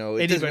 like, it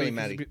doesn't really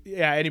matter.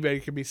 Anybody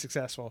can be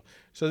successful.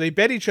 So they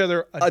bet each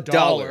other a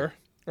dollar.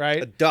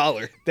 Right?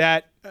 $1.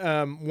 That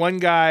one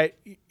guy,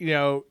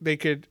 they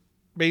could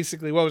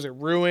basically, what was it,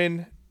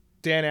 ruin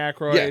Dan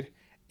Aykroyd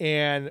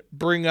and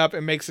bring up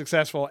and make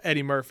successful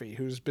Eddie Murphy,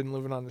 who's been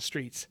living on the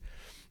streets.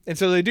 And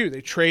so they do.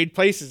 They trade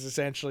places,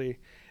 essentially.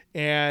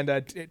 And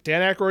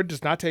Dan Aykroyd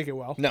does not take it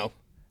well. No.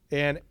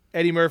 And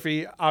Eddie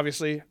Murphy,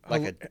 obviously.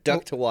 Like a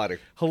duck to water.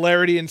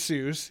 Hilarity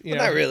ensues.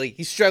 Not really.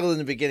 He struggled in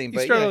the beginning.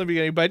 But in the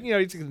beginning, but,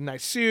 he's got a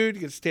nice suit.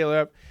 He gets tailored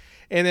up.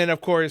 And then,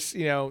 of course,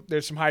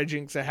 there's some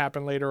hijinks that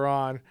happen later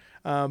on.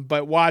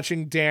 But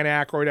watching Dan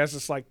Aykroyd as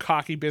this, like,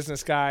 cocky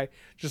business guy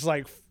just,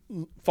 like,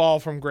 fall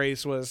from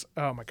grace was,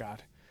 oh, my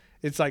God.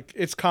 It's, like,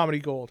 it's comedy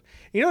gold.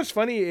 What's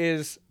funny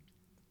is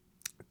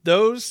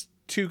those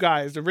two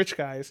guys, the rich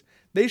guys,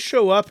 they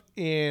show up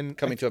in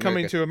Coming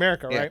to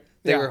America, right?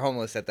 They were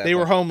homeless at that They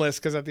were homeless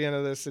because at the end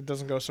of this, it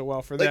doesn't go so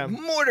well for them.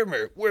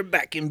 Mortimer, we're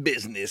back in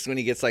business when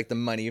he gets, like, the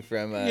money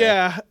from...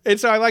 and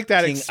so I like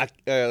that.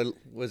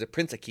 Was it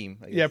Prince Akeem?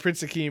 Yeah,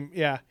 Prince Akeem,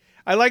 yeah.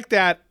 I like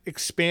that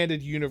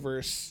expanded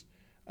universe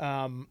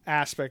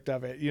aspect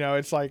of it.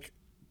 It's like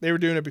they were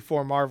doing it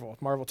before Marvel.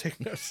 Marvel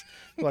taking us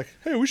like,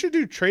 hey, we should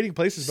do Trading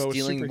Places, but with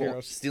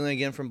superheroes. Stealing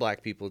again from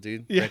black people,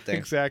 dude. Yeah, right there.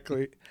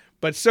 Exactly.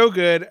 But so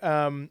good.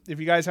 If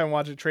you guys haven't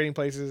watched it, Trading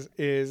Places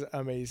is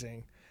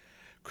amazing.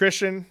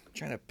 Christian, I'm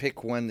trying to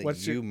pick one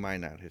that you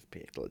might not have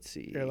picked. Let's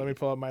see. Here, let me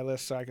pull up my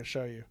list so I can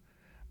show you.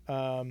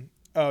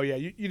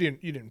 You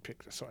didn't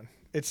pick this one.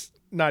 It's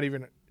not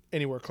even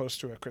anywhere close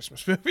to a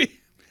Christmas movie.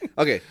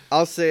 Okay,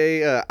 I'll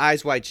say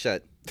Eyes Wide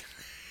Shut.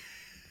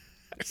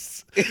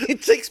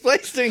 It takes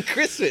place during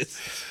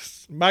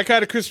Christmas. My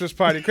kind of Christmas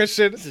party,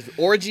 Christian. This is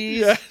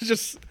orgies. Yeah,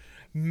 just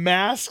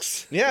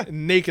masks. Yeah,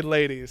 and naked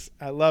ladies.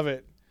 I love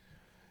it.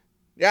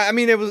 Yeah, I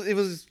mean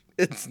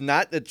it's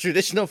not a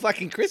traditional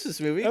fucking Christmas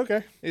movie.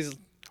 Okay.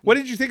 What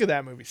did you think of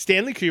that movie?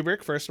 Stanley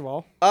Kubrick, first of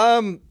all.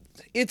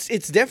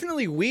 It's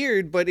definitely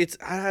weird, but it's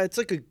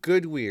like a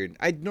good weird.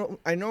 I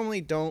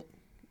normally don't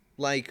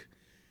like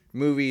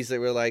movies that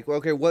were like, well,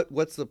 okay,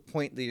 what's the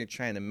point that you're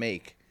trying to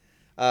make?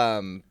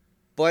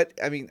 But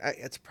I mean,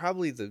 it's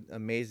probably the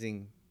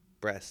amazing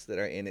breasts that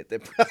are in it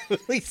that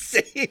probably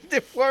saved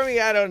it for me.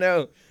 I don't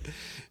know.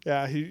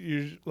 Yeah,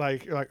 you're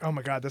like, oh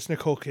my God, that's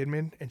Nicole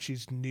Kidman and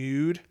she's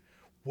nude.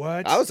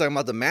 What? I was talking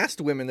about the masked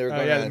women that were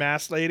going on. The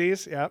masked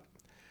ladies. Yep.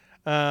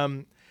 It's I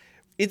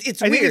weird.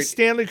 think it's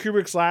Stanley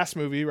Kubrick's last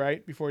movie,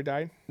 right? Before he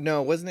died?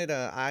 No, wasn't it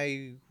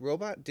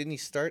iRobot? Didn't he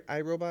start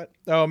iRobot?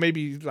 Oh,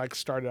 maybe he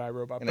started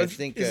iRobot. And but I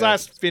think his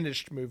last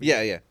finished movie.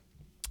 Yeah.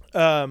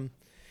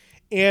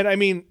 And I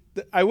mean,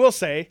 I will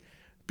say,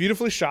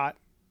 beautifully shot.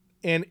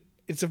 And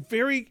it's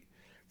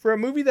for a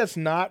movie that's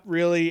not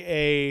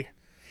really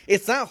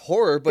it's not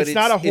horror, but it's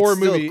not a horror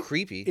movie. Still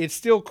creepy. It's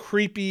still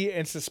creepy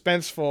and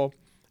suspenseful.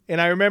 And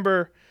I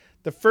remember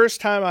the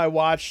first time I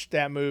watched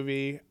that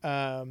movie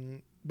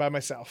by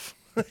myself,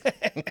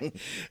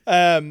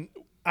 I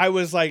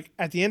was like,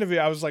 at the end of it,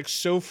 I was like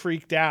so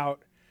freaked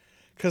out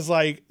because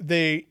like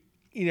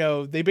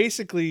they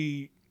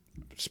basically,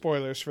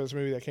 spoilers for this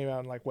movie that came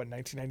out in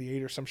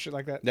 1998 or some shit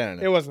like that. No.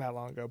 It wasn't that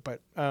long ago,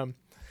 but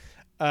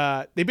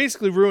they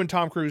basically ruined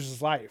Tom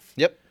Cruise's life.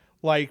 Yep.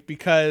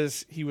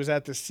 Because he was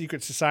at the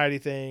secret society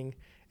thing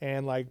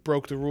and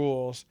broke the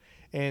rules,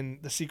 and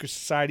the secret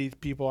society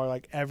people are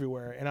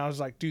everywhere. And I was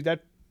like, dude,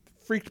 that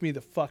freaked me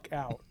the fuck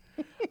out.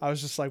 I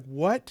was just like,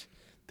 what?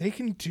 They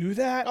can do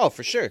that? Oh,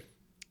 for sure.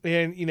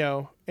 And,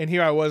 and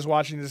here I was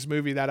watching this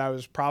movie that I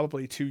was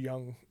probably too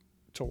young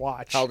to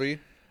watch. How old were you?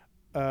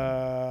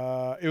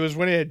 It was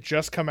when it had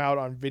just come out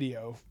on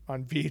video,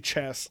 on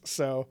VHS.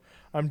 So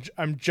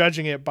I'm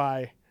judging it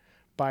by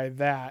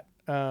that.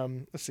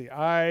 Let's see.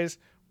 Eyes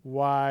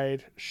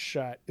Wide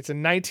Shut. It's a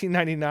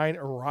 1999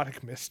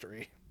 erotic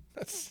mystery.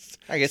 That's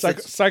I guess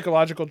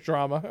psychological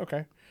drama.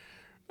 Okay.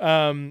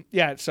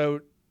 Yeah.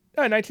 So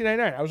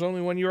 1999. I was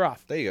only 1 year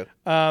off. There you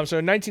go. So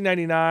in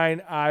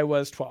 1999, I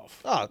was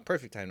 12. Oh,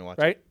 perfect time to watch.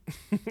 Right.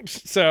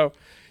 So,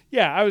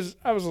 yeah, I was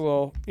a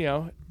little,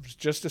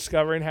 just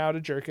discovering how to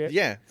jerk it.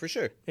 Yeah, for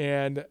sure.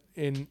 And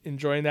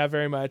enjoying that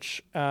very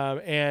much.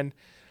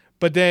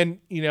 But then,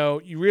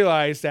 you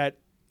realize that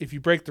if you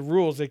break the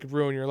rules, they could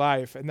ruin your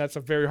life. And that's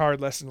a very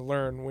hard lesson to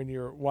learn when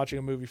you're watching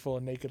a movie full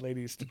of naked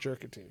ladies to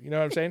jerk it to. You know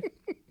what I'm saying?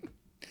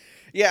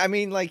 Yeah, I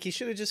mean, he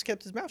should have just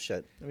kept his mouth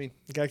shut. I mean,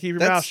 you got to keep your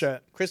mouth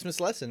shut.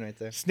 Christmas lesson right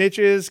there.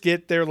 Snitches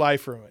get their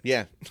life ruined.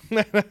 Yeah.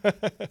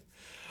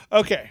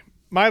 Okay,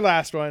 my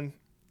last one.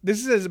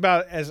 This is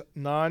about as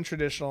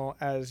non-traditional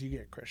as you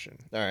get, Christian.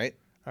 All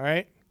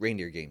right.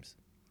 Reindeer games.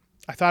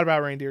 I thought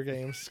about Reindeer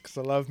Games because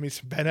I love me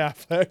some Ben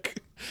Affleck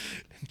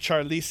and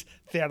Charlize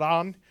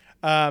Theron.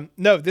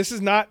 No, this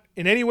is not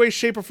in any way,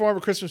 shape, or form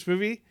a Christmas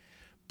movie,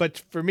 but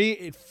for me,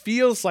 it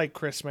feels like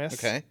Christmas.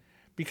 Okay.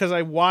 Because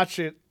I watch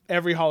it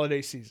every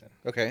holiday season.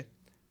 Okay.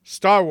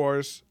 Star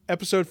Wars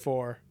Episode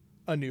 4,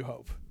 A New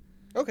Hope.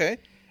 Okay.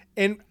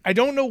 And I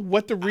don't know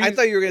what the reason. I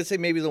thought you were going to say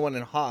maybe the one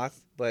in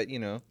Hoth, but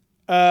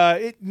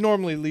it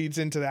normally leads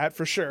into that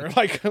for sure.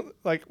 Like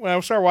when I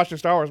start watching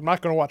Star Wars, I'm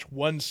not going to watch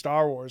one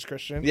Star Wars,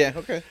 Christian. Yeah,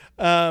 okay.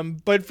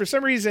 But for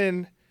some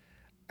reason,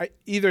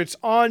 either it's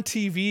on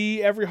TV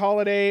every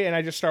holiday and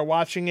I just start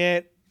watching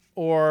it,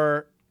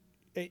 or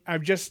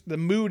the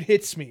mood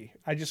hits me.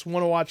 I just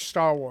want to watch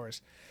Star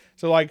Wars.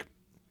 So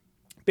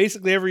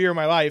basically every year of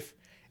my life,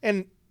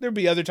 and there'll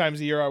be other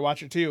times a year I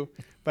watch it too,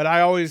 but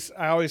I always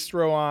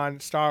throw on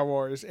Star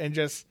Wars, and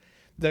just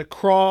the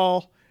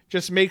crawl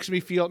just makes me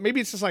feel, maybe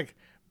it's just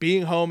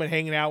being home and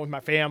hanging out with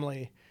my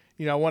family.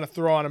 I want to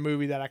throw on a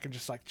movie that I can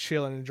just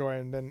chill and enjoy,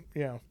 and then,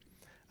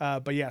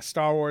 but yeah,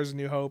 Star Wars,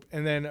 New Hope,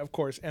 and then of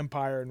course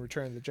Empire and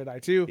Return of the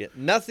Jedi too. Yeah,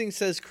 nothing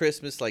says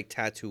Christmas like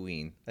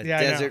Tatooine, a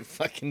desert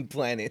fucking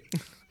planet.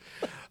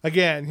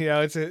 Again,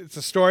 it's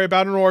a story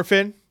about an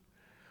orphan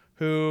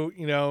who,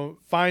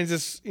 finds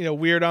this,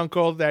 weird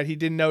uncle that he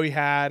didn't know he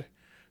had,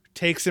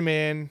 takes him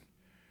in,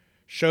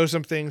 shows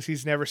him things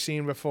he's never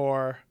seen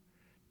before,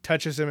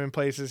 touches him in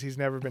places he's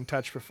never been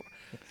touched before.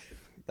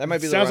 That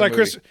might be the sounds wrong like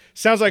movie.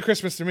 Sounds like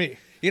Christmas to me.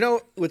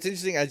 What's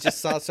interesting? I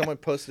just saw someone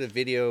posted a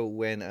video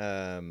when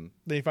then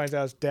he finds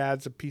out his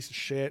dad's a piece of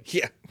shit.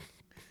 Yeah.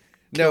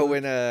 No,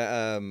 when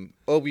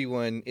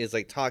Obi-Wan is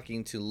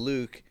talking to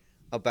Luke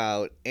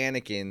about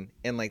Anakin,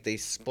 and they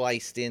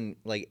spliced in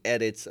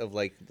edits of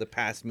the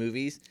past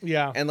movies.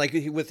 Yeah. And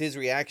with his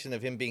reaction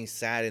of him being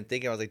sad and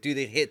thinking, I was like, dude,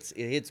 it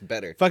hits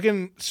better.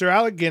 Fucking Sir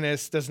Alec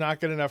Guinness does not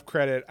get enough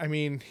credit. I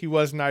mean, he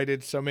was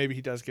knighted, so maybe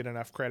he does get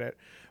enough credit.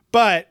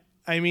 But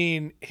I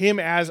mean, him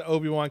as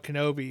Obi-Wan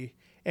Kenobi,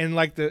 and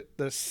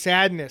the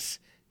sadness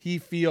he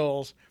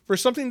feels for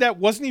something that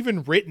wasn't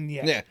even written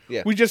yet.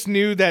 Yeah. We just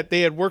knew that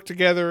they had worked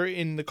together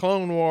in the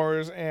Clone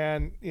Wars,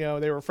 and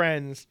they were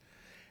friends.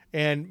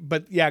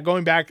 But yeah,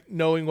 going back,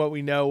 knowing what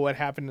we know, what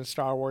happened in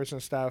Star Wars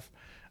and stuff,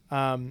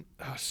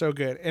 so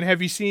good. And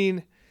have you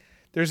seen?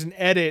 There's an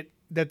edit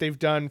that they've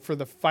done for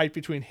the fight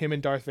between him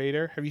and Darth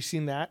Vader. Have you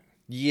seen that?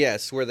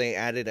 Yes, where they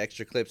added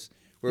extra clips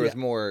where it was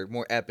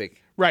more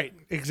epic. Right,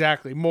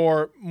 exactly.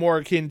 More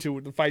akin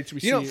to the fights we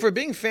see. For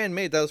being fan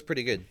made, that was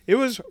pretty good. It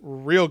was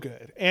real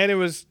good, and it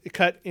was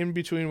cut in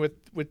between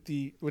with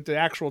the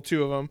actual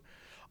two of them.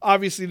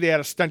 Obviously, they had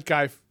a stunt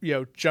guy,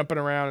 jumping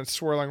around and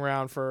swirling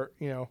around for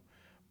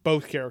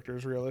both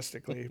characters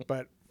realistically,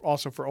 but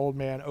also for old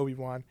man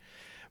Obi-Wan.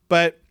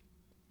 But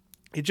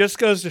it just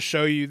goes to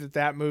show you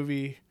that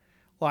movie,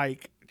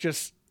 it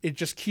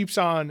just keeps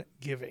on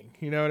giving.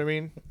 You know what I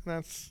mean?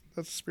 That's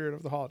the spirit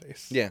of the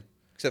holidays. Yeah,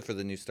 except for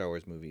the new Star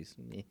Wars movies.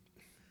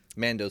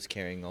 Mando's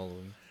carrying all of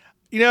them.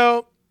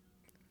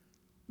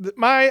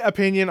 My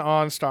opinion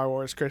on Star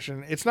Wars,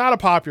 Christian, it's not a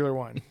popular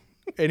one.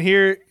 And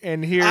here,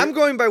 I'm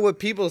going by what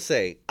people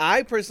say.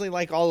 I personally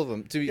like all of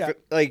them.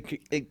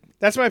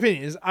 That's my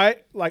opinion. Is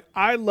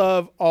I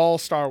love all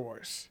Star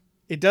Wars.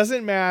 It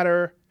doesn't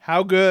matter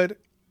how good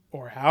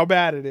or how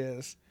bad it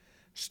is.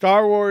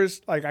 Star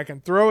Wars, I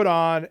can throw it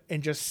on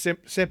and just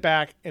sit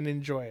back and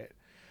enjoy it.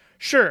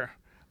 Sure,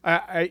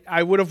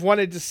 I would have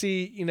wanted to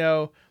see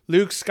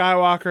Luke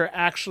Skywalker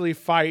actually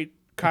fight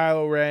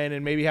Kylo Ren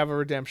and maybe have a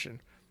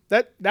redemption.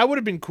 That would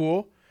have been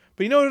cool.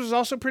 But what was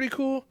also pretty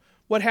cool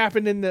what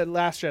happened in The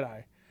Last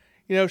Jedi.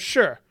 You know,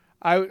 sure.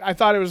 I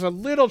thought it was a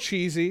little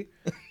cheesy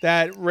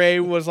that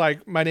Rey was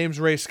like, my name's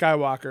Rey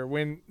Skywalker,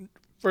 when,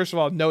 first of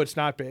all, no, it's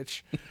not,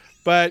 bitch.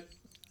 But,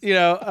 you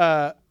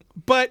know,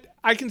 but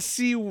I can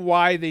see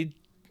why they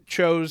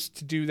chose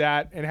to do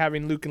that, and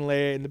having Luke and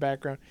Leia in the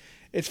background.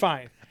 It's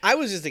fine. I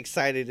was just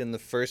excited in the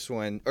first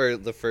one, or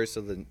the first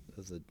of the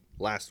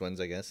last ones,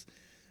 I guess.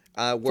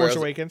 Force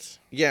Awakens.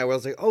 Yeah, where I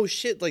was like, oh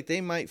shit, like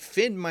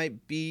Finn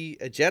might be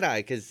a Jedi,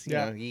 because you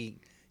know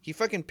he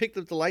fucking picked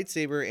up the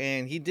lightsaber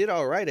and he did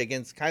all right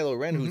against Kylo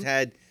Ren, who's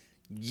had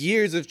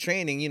years of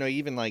training. You know,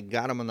 even like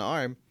got him on the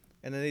arm,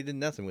 and then they did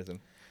nothing with him.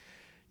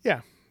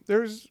 Yeah,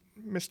 there's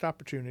missed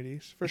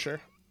opportunities for sure.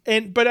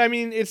 But I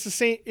mean, it's the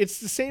same. It's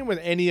the same with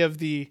any of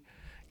the,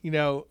 you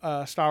know,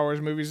 Star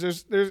Wars movies.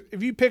 There's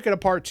if you pick it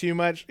apart too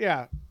much,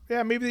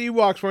 maybe the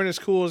Ewoks weren't as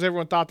cool as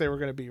everyone thought they were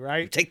going to be,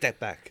 right? Take that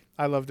back.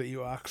 I love the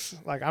Ewoks.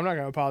 Like, I'm not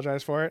going to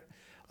apologize for it.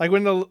 Like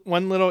when the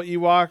one little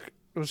Ewok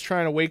was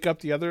trying to wake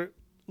up the other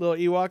little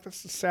Ewok,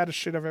 that's the saddest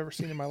shit I've ever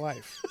seen in my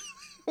life.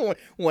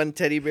 One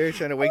teddy bear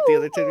trying to wake the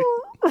other teddy.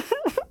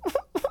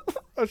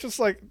 I was just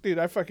like, dude,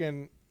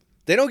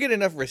 They don't get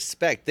enough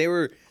respect. They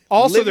were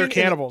also they're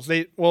cannibals.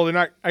 They're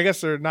not. I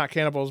guess they're not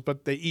cannibals,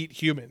 but they eat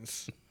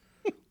humans.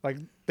 Like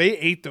they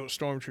ate those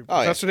stormtroopers.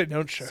 Oh, that's what they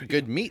don't show. It's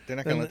good meat. They're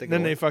not gonna let that go.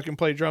 Then they fucking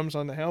play drums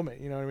on the helmet.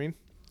 You know what I mean?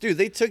 Dude,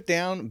 they took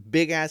down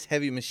big ass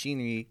heavy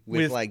machinery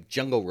with like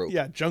jungle rope.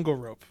 Yeah, jungle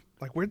rope.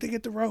 Like where'd they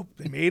get the rope?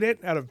 They made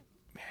it out of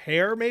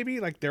hair, maybe,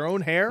 like their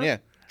own hair. Yeah,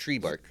 tree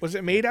bark. Was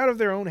it made out of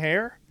their own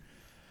hair?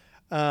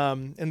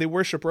 And they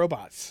worship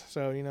robots.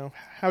 So you know,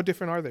 how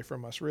different are they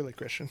from us, really,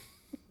 Christian?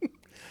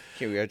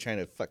 Here we are trying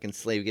to fucking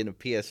slave getting a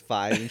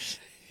PS5 and shit.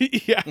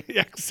 Yeah,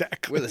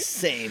 exactly. We're the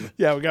same.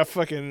 Yeah, we got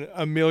fucking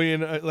a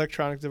million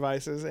electronic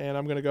devices, and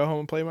I'm gonna go home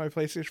and play my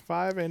PlayStation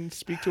 5 and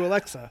speak to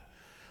Alexa.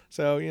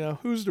 So you know,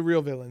 who's the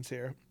real villains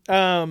here?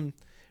 But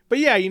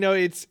yeah, you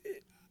know,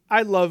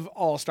 I love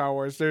all Star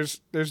Wars.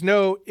 There's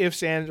no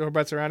ifs, ands, or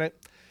buts around it.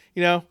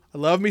 You know, I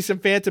love me some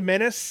Phantom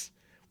Menace,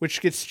 which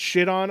gets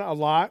shit on a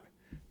lot.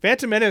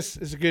 Phantom Menace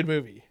is a good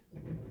movie.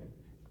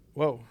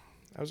 Whoa,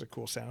 that was a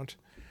cool sound.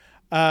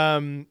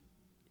 Phantom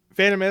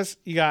Menace,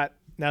 you got.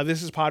 Now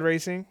this is pod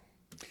racing.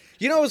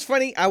 You know what's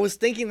funny? I was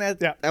thinking that.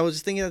 Yeah. I was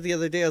just thinking that the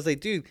other day. I was like,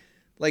 dude,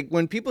 like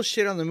when people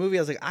shit on the movie,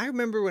 I was like, I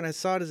remember when I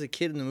saw it as a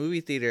kid in the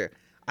movie theater.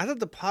 I thought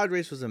the pod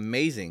race was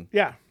amazing.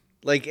 Yeah.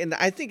 Like, and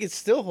I think it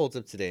still holds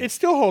up today. It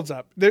still holds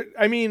up.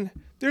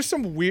 There's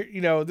some weird,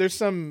 you know, there's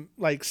some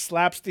like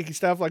slapsticky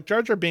stuff. Like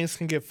Jar Jar Binks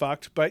can get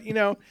fucked, but you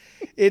know,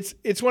 it's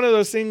one of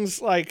those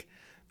things. Like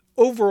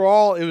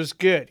overall, it was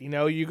good. You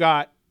know, you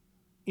got,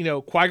 you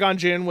know, Qui-Gon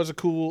Jinn was a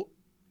cool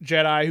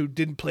Jedi who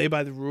didn't play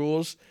by the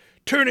rules.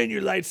 Turn in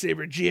your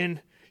lightsaber, Jinn.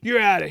 You're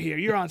out of here.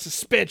 You're on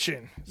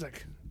suspension. He's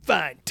like,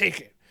 fine, take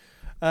it.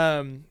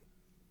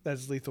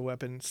 That's Lethal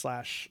Weapon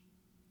slash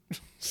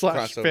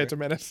Phantom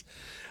Menace.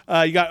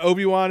 You got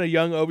Obi-Wan, a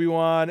young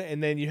Obi-Wan,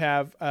 and then you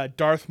have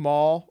Darth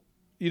Maul,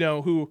 you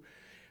know, who,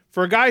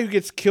 for a guy who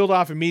gets killed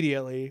off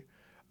immediately,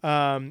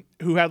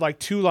 who had like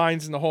 2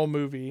 lines in the whole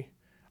movie.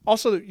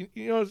 Also,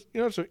 you know,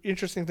 it's an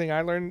interesting thing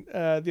I learned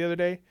the other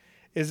day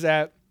is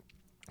that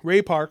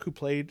Ray Park, who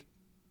played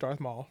Darth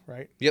Maul,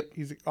 right? Yep.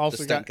 He's also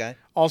the stunt guy.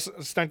 Also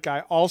a stunt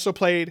guy. Also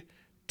played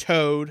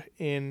Toad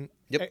in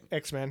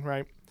X-Men,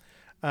 right?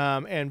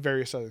 And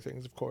various other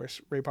things, of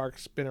course. Ray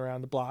Park's been around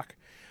the block.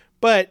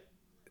 But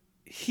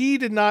he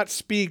did not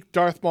speak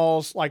Darth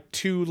Maul's like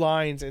 2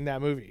 lines in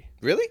that movie.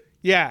 Really?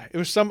 Yeah. It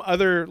was some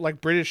other like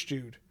British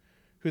dude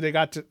who they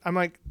got to. I'm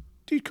like,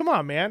 dude, come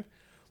on, man.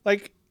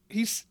 Like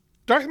he's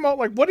Darth Maul.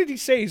 Like, what did he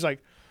say? He's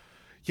like,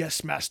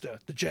 yes, master,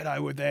 the Jedi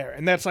were there.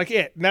 And that's like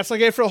it. And that's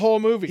like it for the whole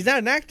movie. He's not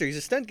an actor. He's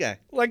a stunt guy.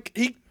 Like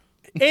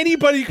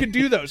anybody could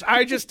do those.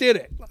 I just did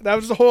it. That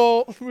was the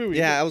whole movie.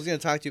 Yeah, I was going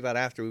to talk to you about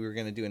after we were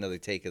going to do another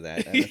take of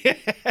that.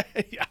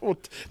 Yeah, we'll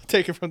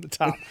take it from the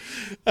top.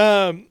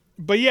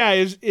 But yeah,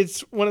 it's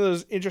one of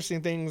those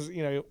interesting things,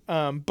 you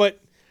know. But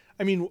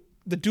I mean,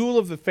 the Duel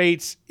of the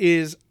Fates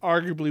is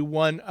arguably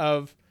one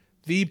of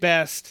the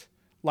best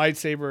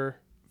lightsaber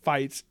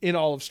fights in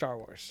all of Star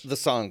Wars. The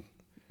song.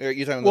 Are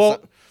you talking about the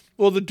song?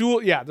 Well, the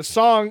duel, yeah, the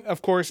song,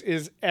 of course,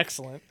 is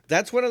excellent.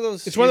 That's one of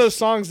those. It's one of those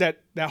songs that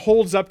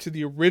holds up to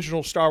the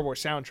original Star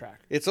Wars soundtrack.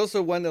 It's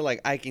also one that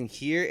like I can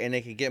hear and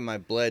it can get my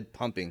blood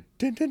pumping.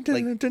 Yeah,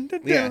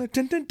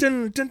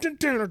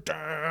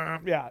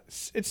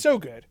 it's so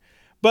good.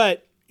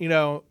 But you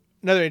know,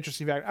 another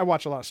interesting fact: I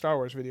watch a lot of Star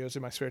Wars videos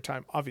in my spare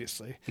time,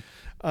 obviously.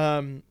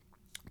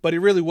 But it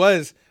really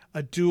was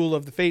a duel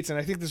of the fates, and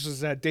I think this was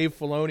Dave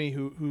Filoni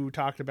who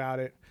talked about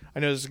it. I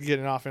know this is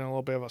getting off in a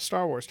little bit of a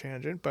Star Wars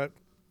tangent, but.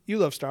 You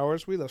love Star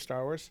Wars. We love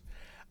Star Wars.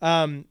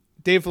 Dave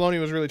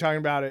Filoni was really talking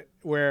about it,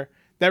 where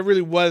that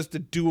really was the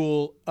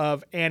duel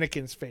of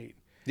Anakin's fate.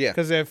 Yeah.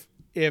 Because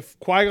if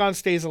Qui-Gon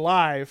stays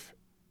alive,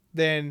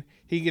 then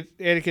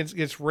Anakin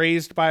gets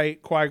raised by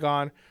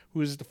Qui-Gon,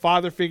 who is the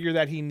father figure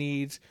that he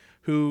needs,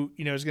 who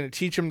you know is going to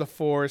teach him the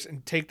Force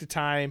and take the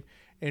time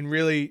and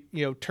really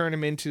you know turn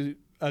him into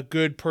a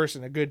good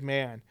person, a good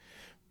man.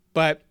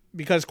 But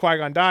because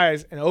Qui-Gon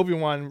dies and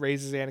Obi-Wan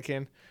raises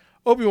Anakin,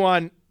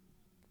 Obi-Wan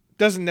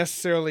doesn't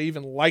necessarily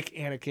even like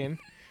Anakin.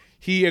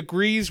 He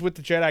agrees with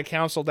the Jedi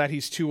Council that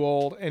he's too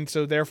old and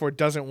so therefore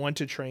doesn't want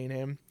to train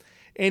him.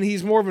 And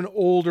he's more of an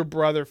older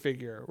brother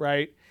figure,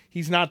 right?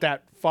 He's not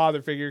that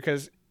father figure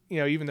because,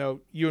 even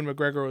though Ewan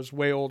McGregor was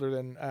way older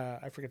than,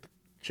 I forget,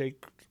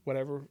 Jake,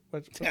 whatever.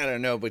 I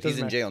don't know, but he's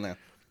in jail now.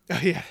 Oh,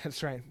 yeah,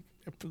 that's right.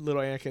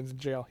 Little Anakin's in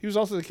jail. He was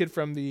also the kid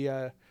from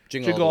the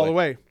Jingle All the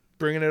Way,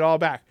 bringing it all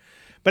back.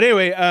 But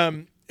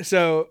anyway,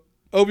 so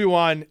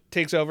Obi-Wan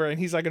takes over, and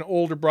he's like an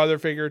older brother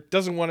figure,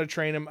 doesn't want to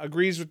train him,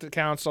 agrees with the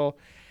council,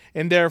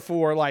 and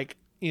therefore,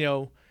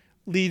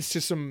 leads to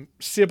some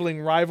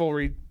sibling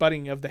rivalry,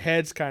 butting of the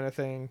heads kind of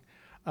thing,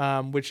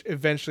 which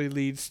eventually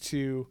leads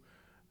to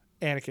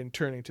Anakin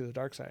turning to the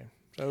dark side.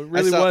 So it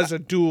really was a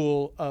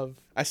duel of...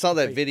 I saw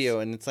that video,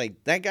 and it's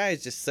like, that guy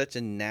is just such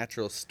a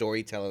natural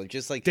storyteller.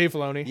 Just like Dave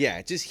Filoni.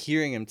 Yeah, just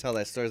hearing him tell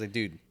that story, is like,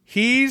 dude...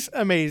 He's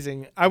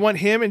amazing. I want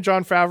him and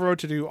Jon Favreau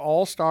to do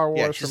all Star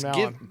Wars from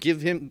now on.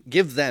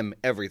 Give them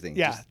everything.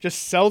 Yeah,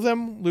 just sell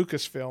them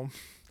Lucasfilm.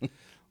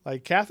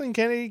 Like, Kathleen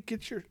Kennedy,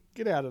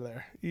 get out of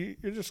there.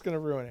 You're just going to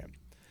ruin it.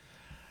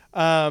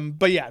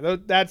 But yeah,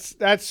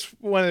 that's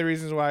one of the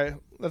reasons why...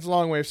 That's a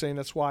long way of saying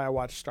that's why I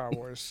watch Star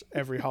Wars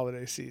every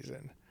holiday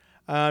season.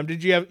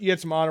 You had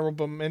some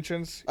honorable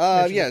mentions? We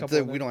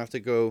don't have to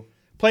go.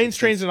 Planes,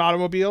 Trains, and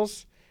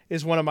Automobiles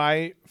is one of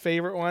my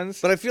favorite ones.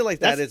 But I feel like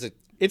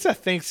it's a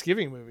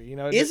Thanksgiving movie.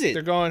 Is it?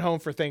 They're going home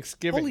for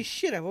Thanksgiving. Holy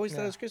shit! I've always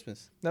thought it was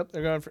Christmas. Nope,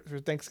 they're going for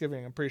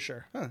Thanksgiving. I'm pretty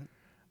sure. Huh.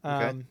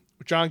 Okay.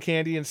 John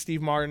Candy and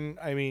Steve Martin.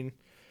 I mean,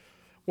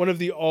 one of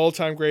the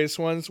all-time greatest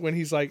ones. When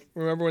he's like,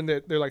 remember when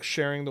they're like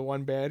sharing the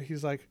one bed?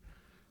 He's like,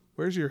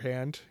 "Where's your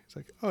hand?" He's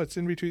like, "Oh, it's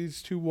in between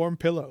these two warm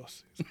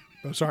pillows." He's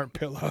like, "Those aren't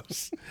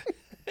pillows."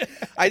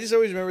 I just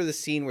always remember the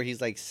scene where he's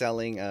like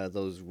selling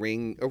those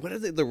what are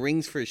the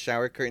rings for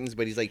shower curtains,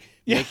 but he's like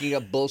making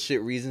up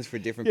bullshit reasons for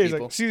different people. He's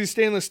like, see these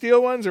stainless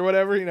steel ones or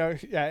whatever,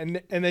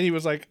 and then he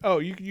was like, oh,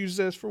 you can use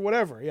this for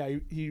whatever. Yeah,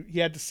 he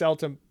had to sell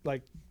to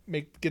like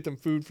get them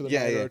food for the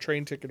night or a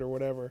train ticket or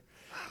whatever.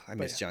 I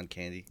miss John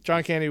Candy.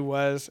 John Candy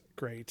was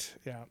great.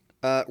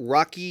 Yeah.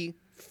 Rocky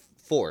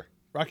 4.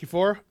 Rocky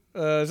 4?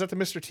 Is that the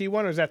Mr. T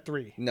one or is that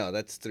 3? No,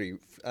 that's 3.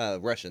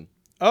 Russian.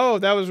 Oh,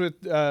 that was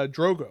with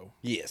Drogo.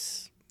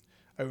 Yes.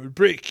 I would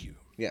break you.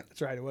 Yeah,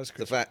 that's right. It was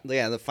Christmas.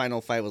 The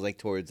final fight was like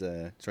towards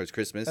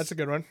Christmas. That's a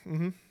good one.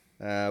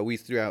 Mm-hmm. We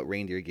threw out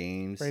Reindeer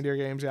Games.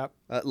 Yeah.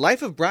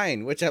 Life of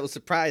Brian, which I was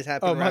surprised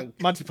happened around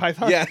Monty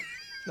Python. Yeah,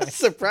 nice.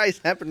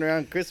 Surprised happened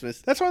around Christmas.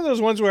 That's one of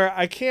those ones where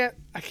I can't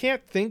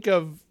think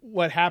of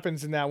what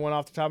happens in that one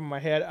off the top of my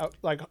head.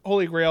 Like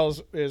Holy Grail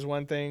is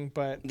one thing,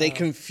 but they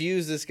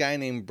confuse this guy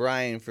named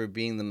Brian for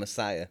being the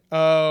Messiah.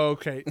 Oh,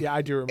 okay. Yeah,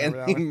 I do remember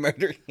that one. And they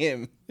murder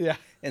him. Yeah.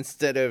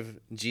 Instead of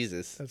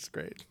Jesus. That's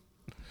great.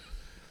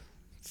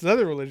 It's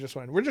another religious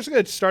one. We're just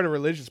going to start a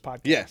religious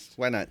podcast. Yes,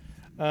 why not?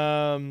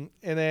 And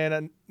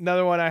then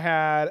another one I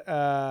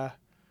had,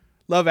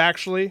 Love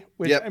Actually.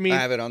 Which, I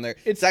have it on there.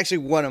 It's actually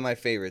one of my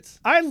favorites.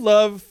 I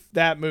love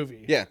that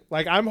movie. Yeah.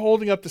 Like, I'm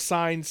holding up the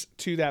signs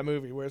to that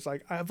movie where it's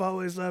like, I've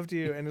always loved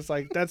you. And it's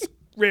like, that's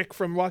Rick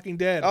from Walking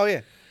Dead. Oh,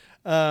 yeah.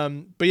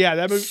 But yeah,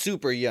 that movie.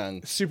 Super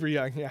young,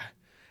 yeah.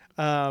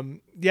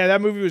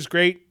 That movie was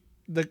great.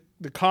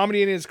 The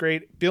comedy in it is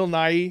great. Bill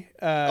Nighy.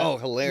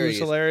 Hilarious. Was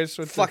hilarious.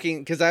 With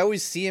because I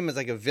always see him as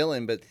like a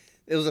villain, but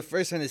it was the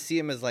first time to see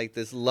him as like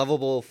this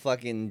lovable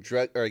fucking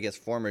drug, or I guess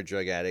former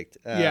drug addict.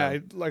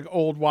 Like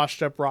old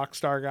washed up rock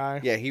star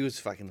guy. Yeah, he was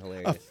fucking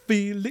hilarious. I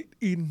feel it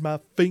in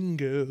my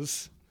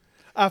fingers.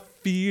 I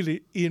feel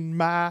it in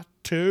my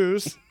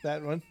toes.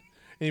 That one.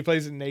 And he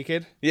plays it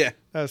naked. Yeah.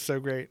 That was so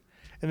great.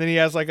 And then he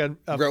has like a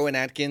Rowan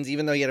Atkins,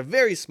 even though he had a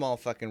very small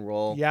fucking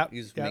role. Yeah. He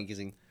was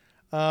amazing.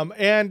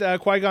 And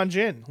Qui-Gon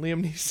Jinn,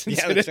 Liam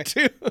Neeson's in it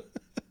too.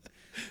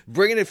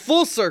 Bringing it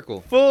full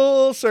circle.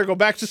 Full circle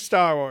back to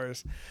Star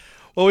Wars.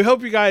 Well, we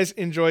hope you guys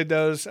enjoyed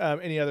those.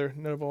 Any other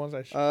notable ones?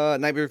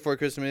 Nightmare Before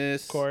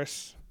Christmas. Of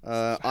course.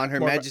 On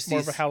Her Majesty's. More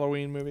of a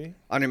Halloween movie.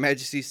 On Her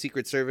Majesty's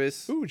Secret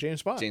Service. Ooh,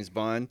 James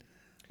Bond.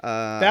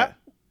 That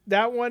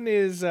one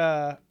is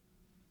that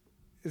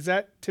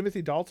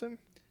Timothy Dalton?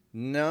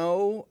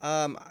 No.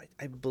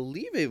 I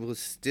believe it was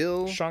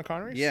still Sean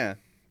Connery? Yeah.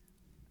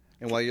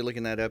 And while you're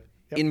looking that up,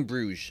 In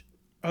Bruges.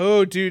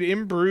 Oh, dude,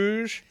 In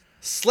Bruges.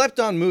 Slept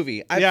on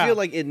movie. I feel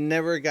like it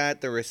never got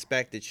the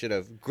respect it should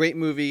have. Great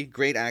movie,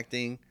 great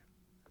acting.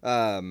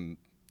 But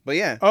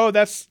yeah. Oh,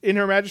 that's in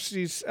Her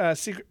Majesty's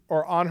Secret,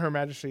 or On Her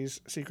Majesty's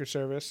Secret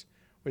Service,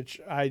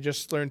 which I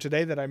just learned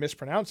today that I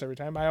mispronounce every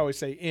time. I always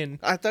say in.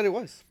 I thought it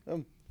was.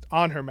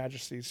 On Her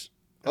Majesty's.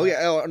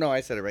 No, I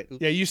said it right.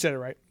 Oops. Yeah, you said it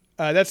right.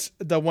 That's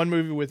the one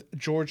movie with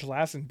George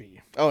Lazenby.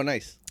 Oh,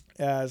 nice.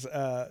 As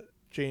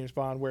James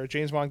Bond, where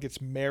James Bond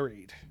gets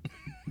married.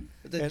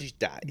 Then she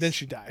dies. Then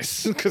she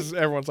dies because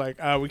everyone's like,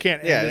 we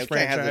can't end this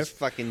franchise. Have this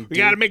fucking we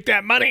got to make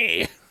that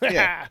money.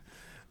 Yeah.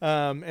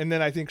 And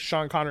then I think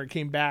Sean Connery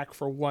came back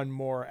for one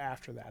more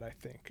after that. I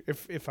think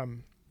if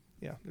I'm,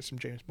 there's some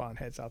James Bond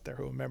heads out there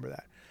who remember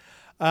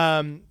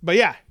that. But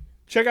yeah,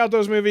 check out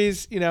those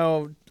movies.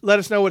 Let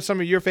us know what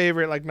some of your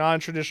favorite like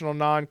non-traditional,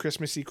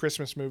 non-Christmassy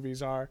Christmas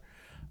movies are.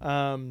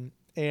 And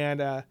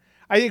I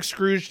think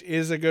Scrooge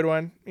is a good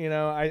one.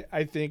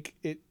 I think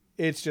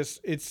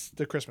it's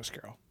the Christmas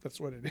Carol. That's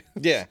what it is.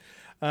 Yeah.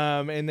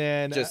 And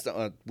then just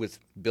with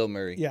Bill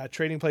Murray. Yeah,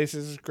 Trading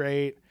Places is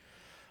great.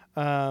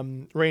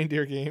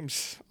 Reindeer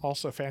Games,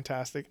 also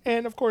fantastic.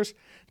 And of course,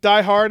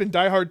 Die Hard and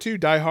Die Hard 2,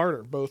 Die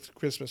Harder, both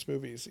Christmas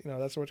movies.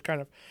 That's what kind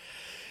of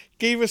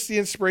gave us the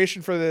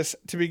inspiration for this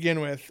to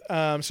begin with.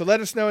 So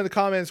let us know in the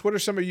comments, what are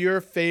some of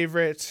your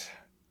favorite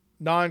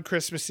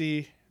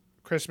non-Christmassy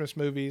Christmas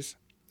movies?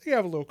 They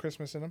have a little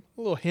Christmas in them,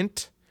 a little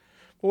hint.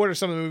 But what are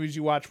some of the movies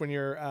you watch when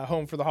you're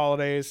home for the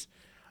holidays?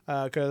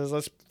 Because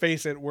let's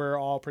face it, we're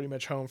all pretty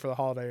much home for the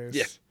holidays.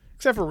 Yeah.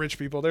 Except for rich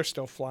people. They're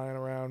still flying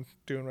around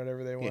doing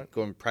whatever they want. Yeah,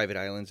 going private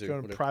islands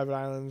private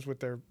islands with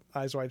their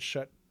eyes wide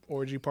shut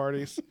orgy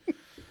parties.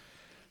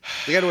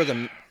 They got to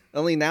wear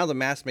only now the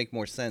masks make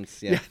more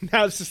sense. Yeah.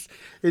 Now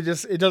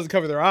it doesn't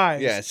cover their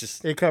eyes. Yeah,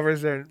 it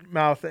covers their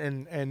mouth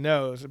and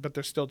nose, but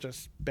they're still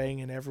just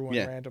banging everyone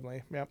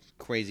randomly. Yep.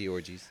 Crazy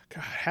orgies.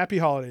 God, happy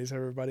holidays,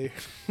 everybody.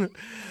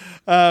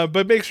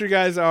 But make sure you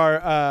guys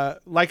are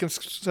like and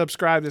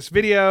subscribe this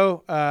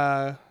video.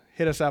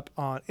 Hit us up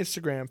on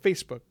Instagram,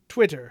 Facebook,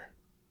 Twitter.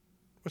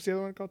 What's the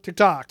other one called?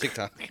 TikTok.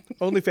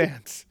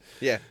 OnlyFans.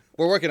 Yeah,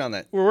 we're working on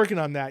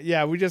that.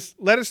 Yeah, we just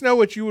let us know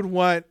what you would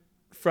want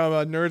from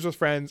a Nerds with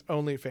Friends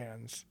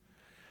OnlyFans,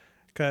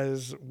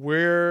 because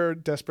we're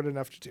desperate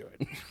enough to do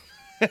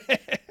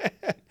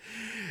it.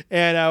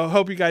 And I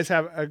hope you guys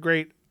have a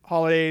great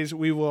holidays.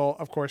 We will,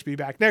 of course, be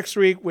back next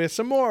week with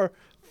some more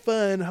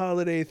fun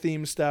holiday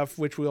themed stuff,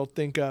 which we'll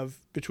think of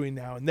between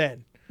now and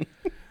then.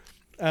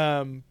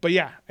 But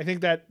yeah, I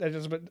think that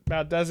just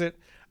about does it.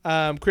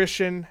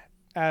 Christian,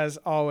 as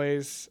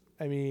always,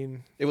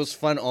 it was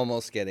fun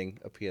almost getting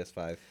a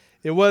PS5.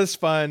 It was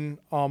fun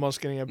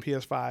almost getting a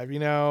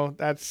PS5.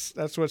 That's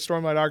what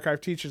Stormlight Archive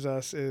teaches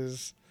us,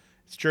 is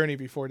it's journey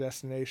before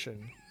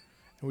destination.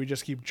 And we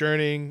just keep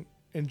journeying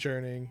and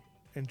journeying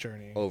and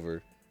journeying.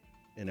 Over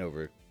and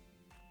over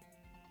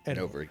and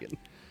over again.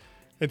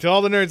 And to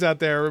all the nerds out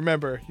there,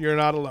 remember, you're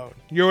not alone.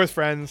 You're with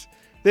friends.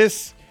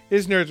 This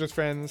is Nerds with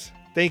Friends.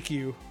 Thank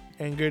you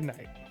and good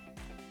night.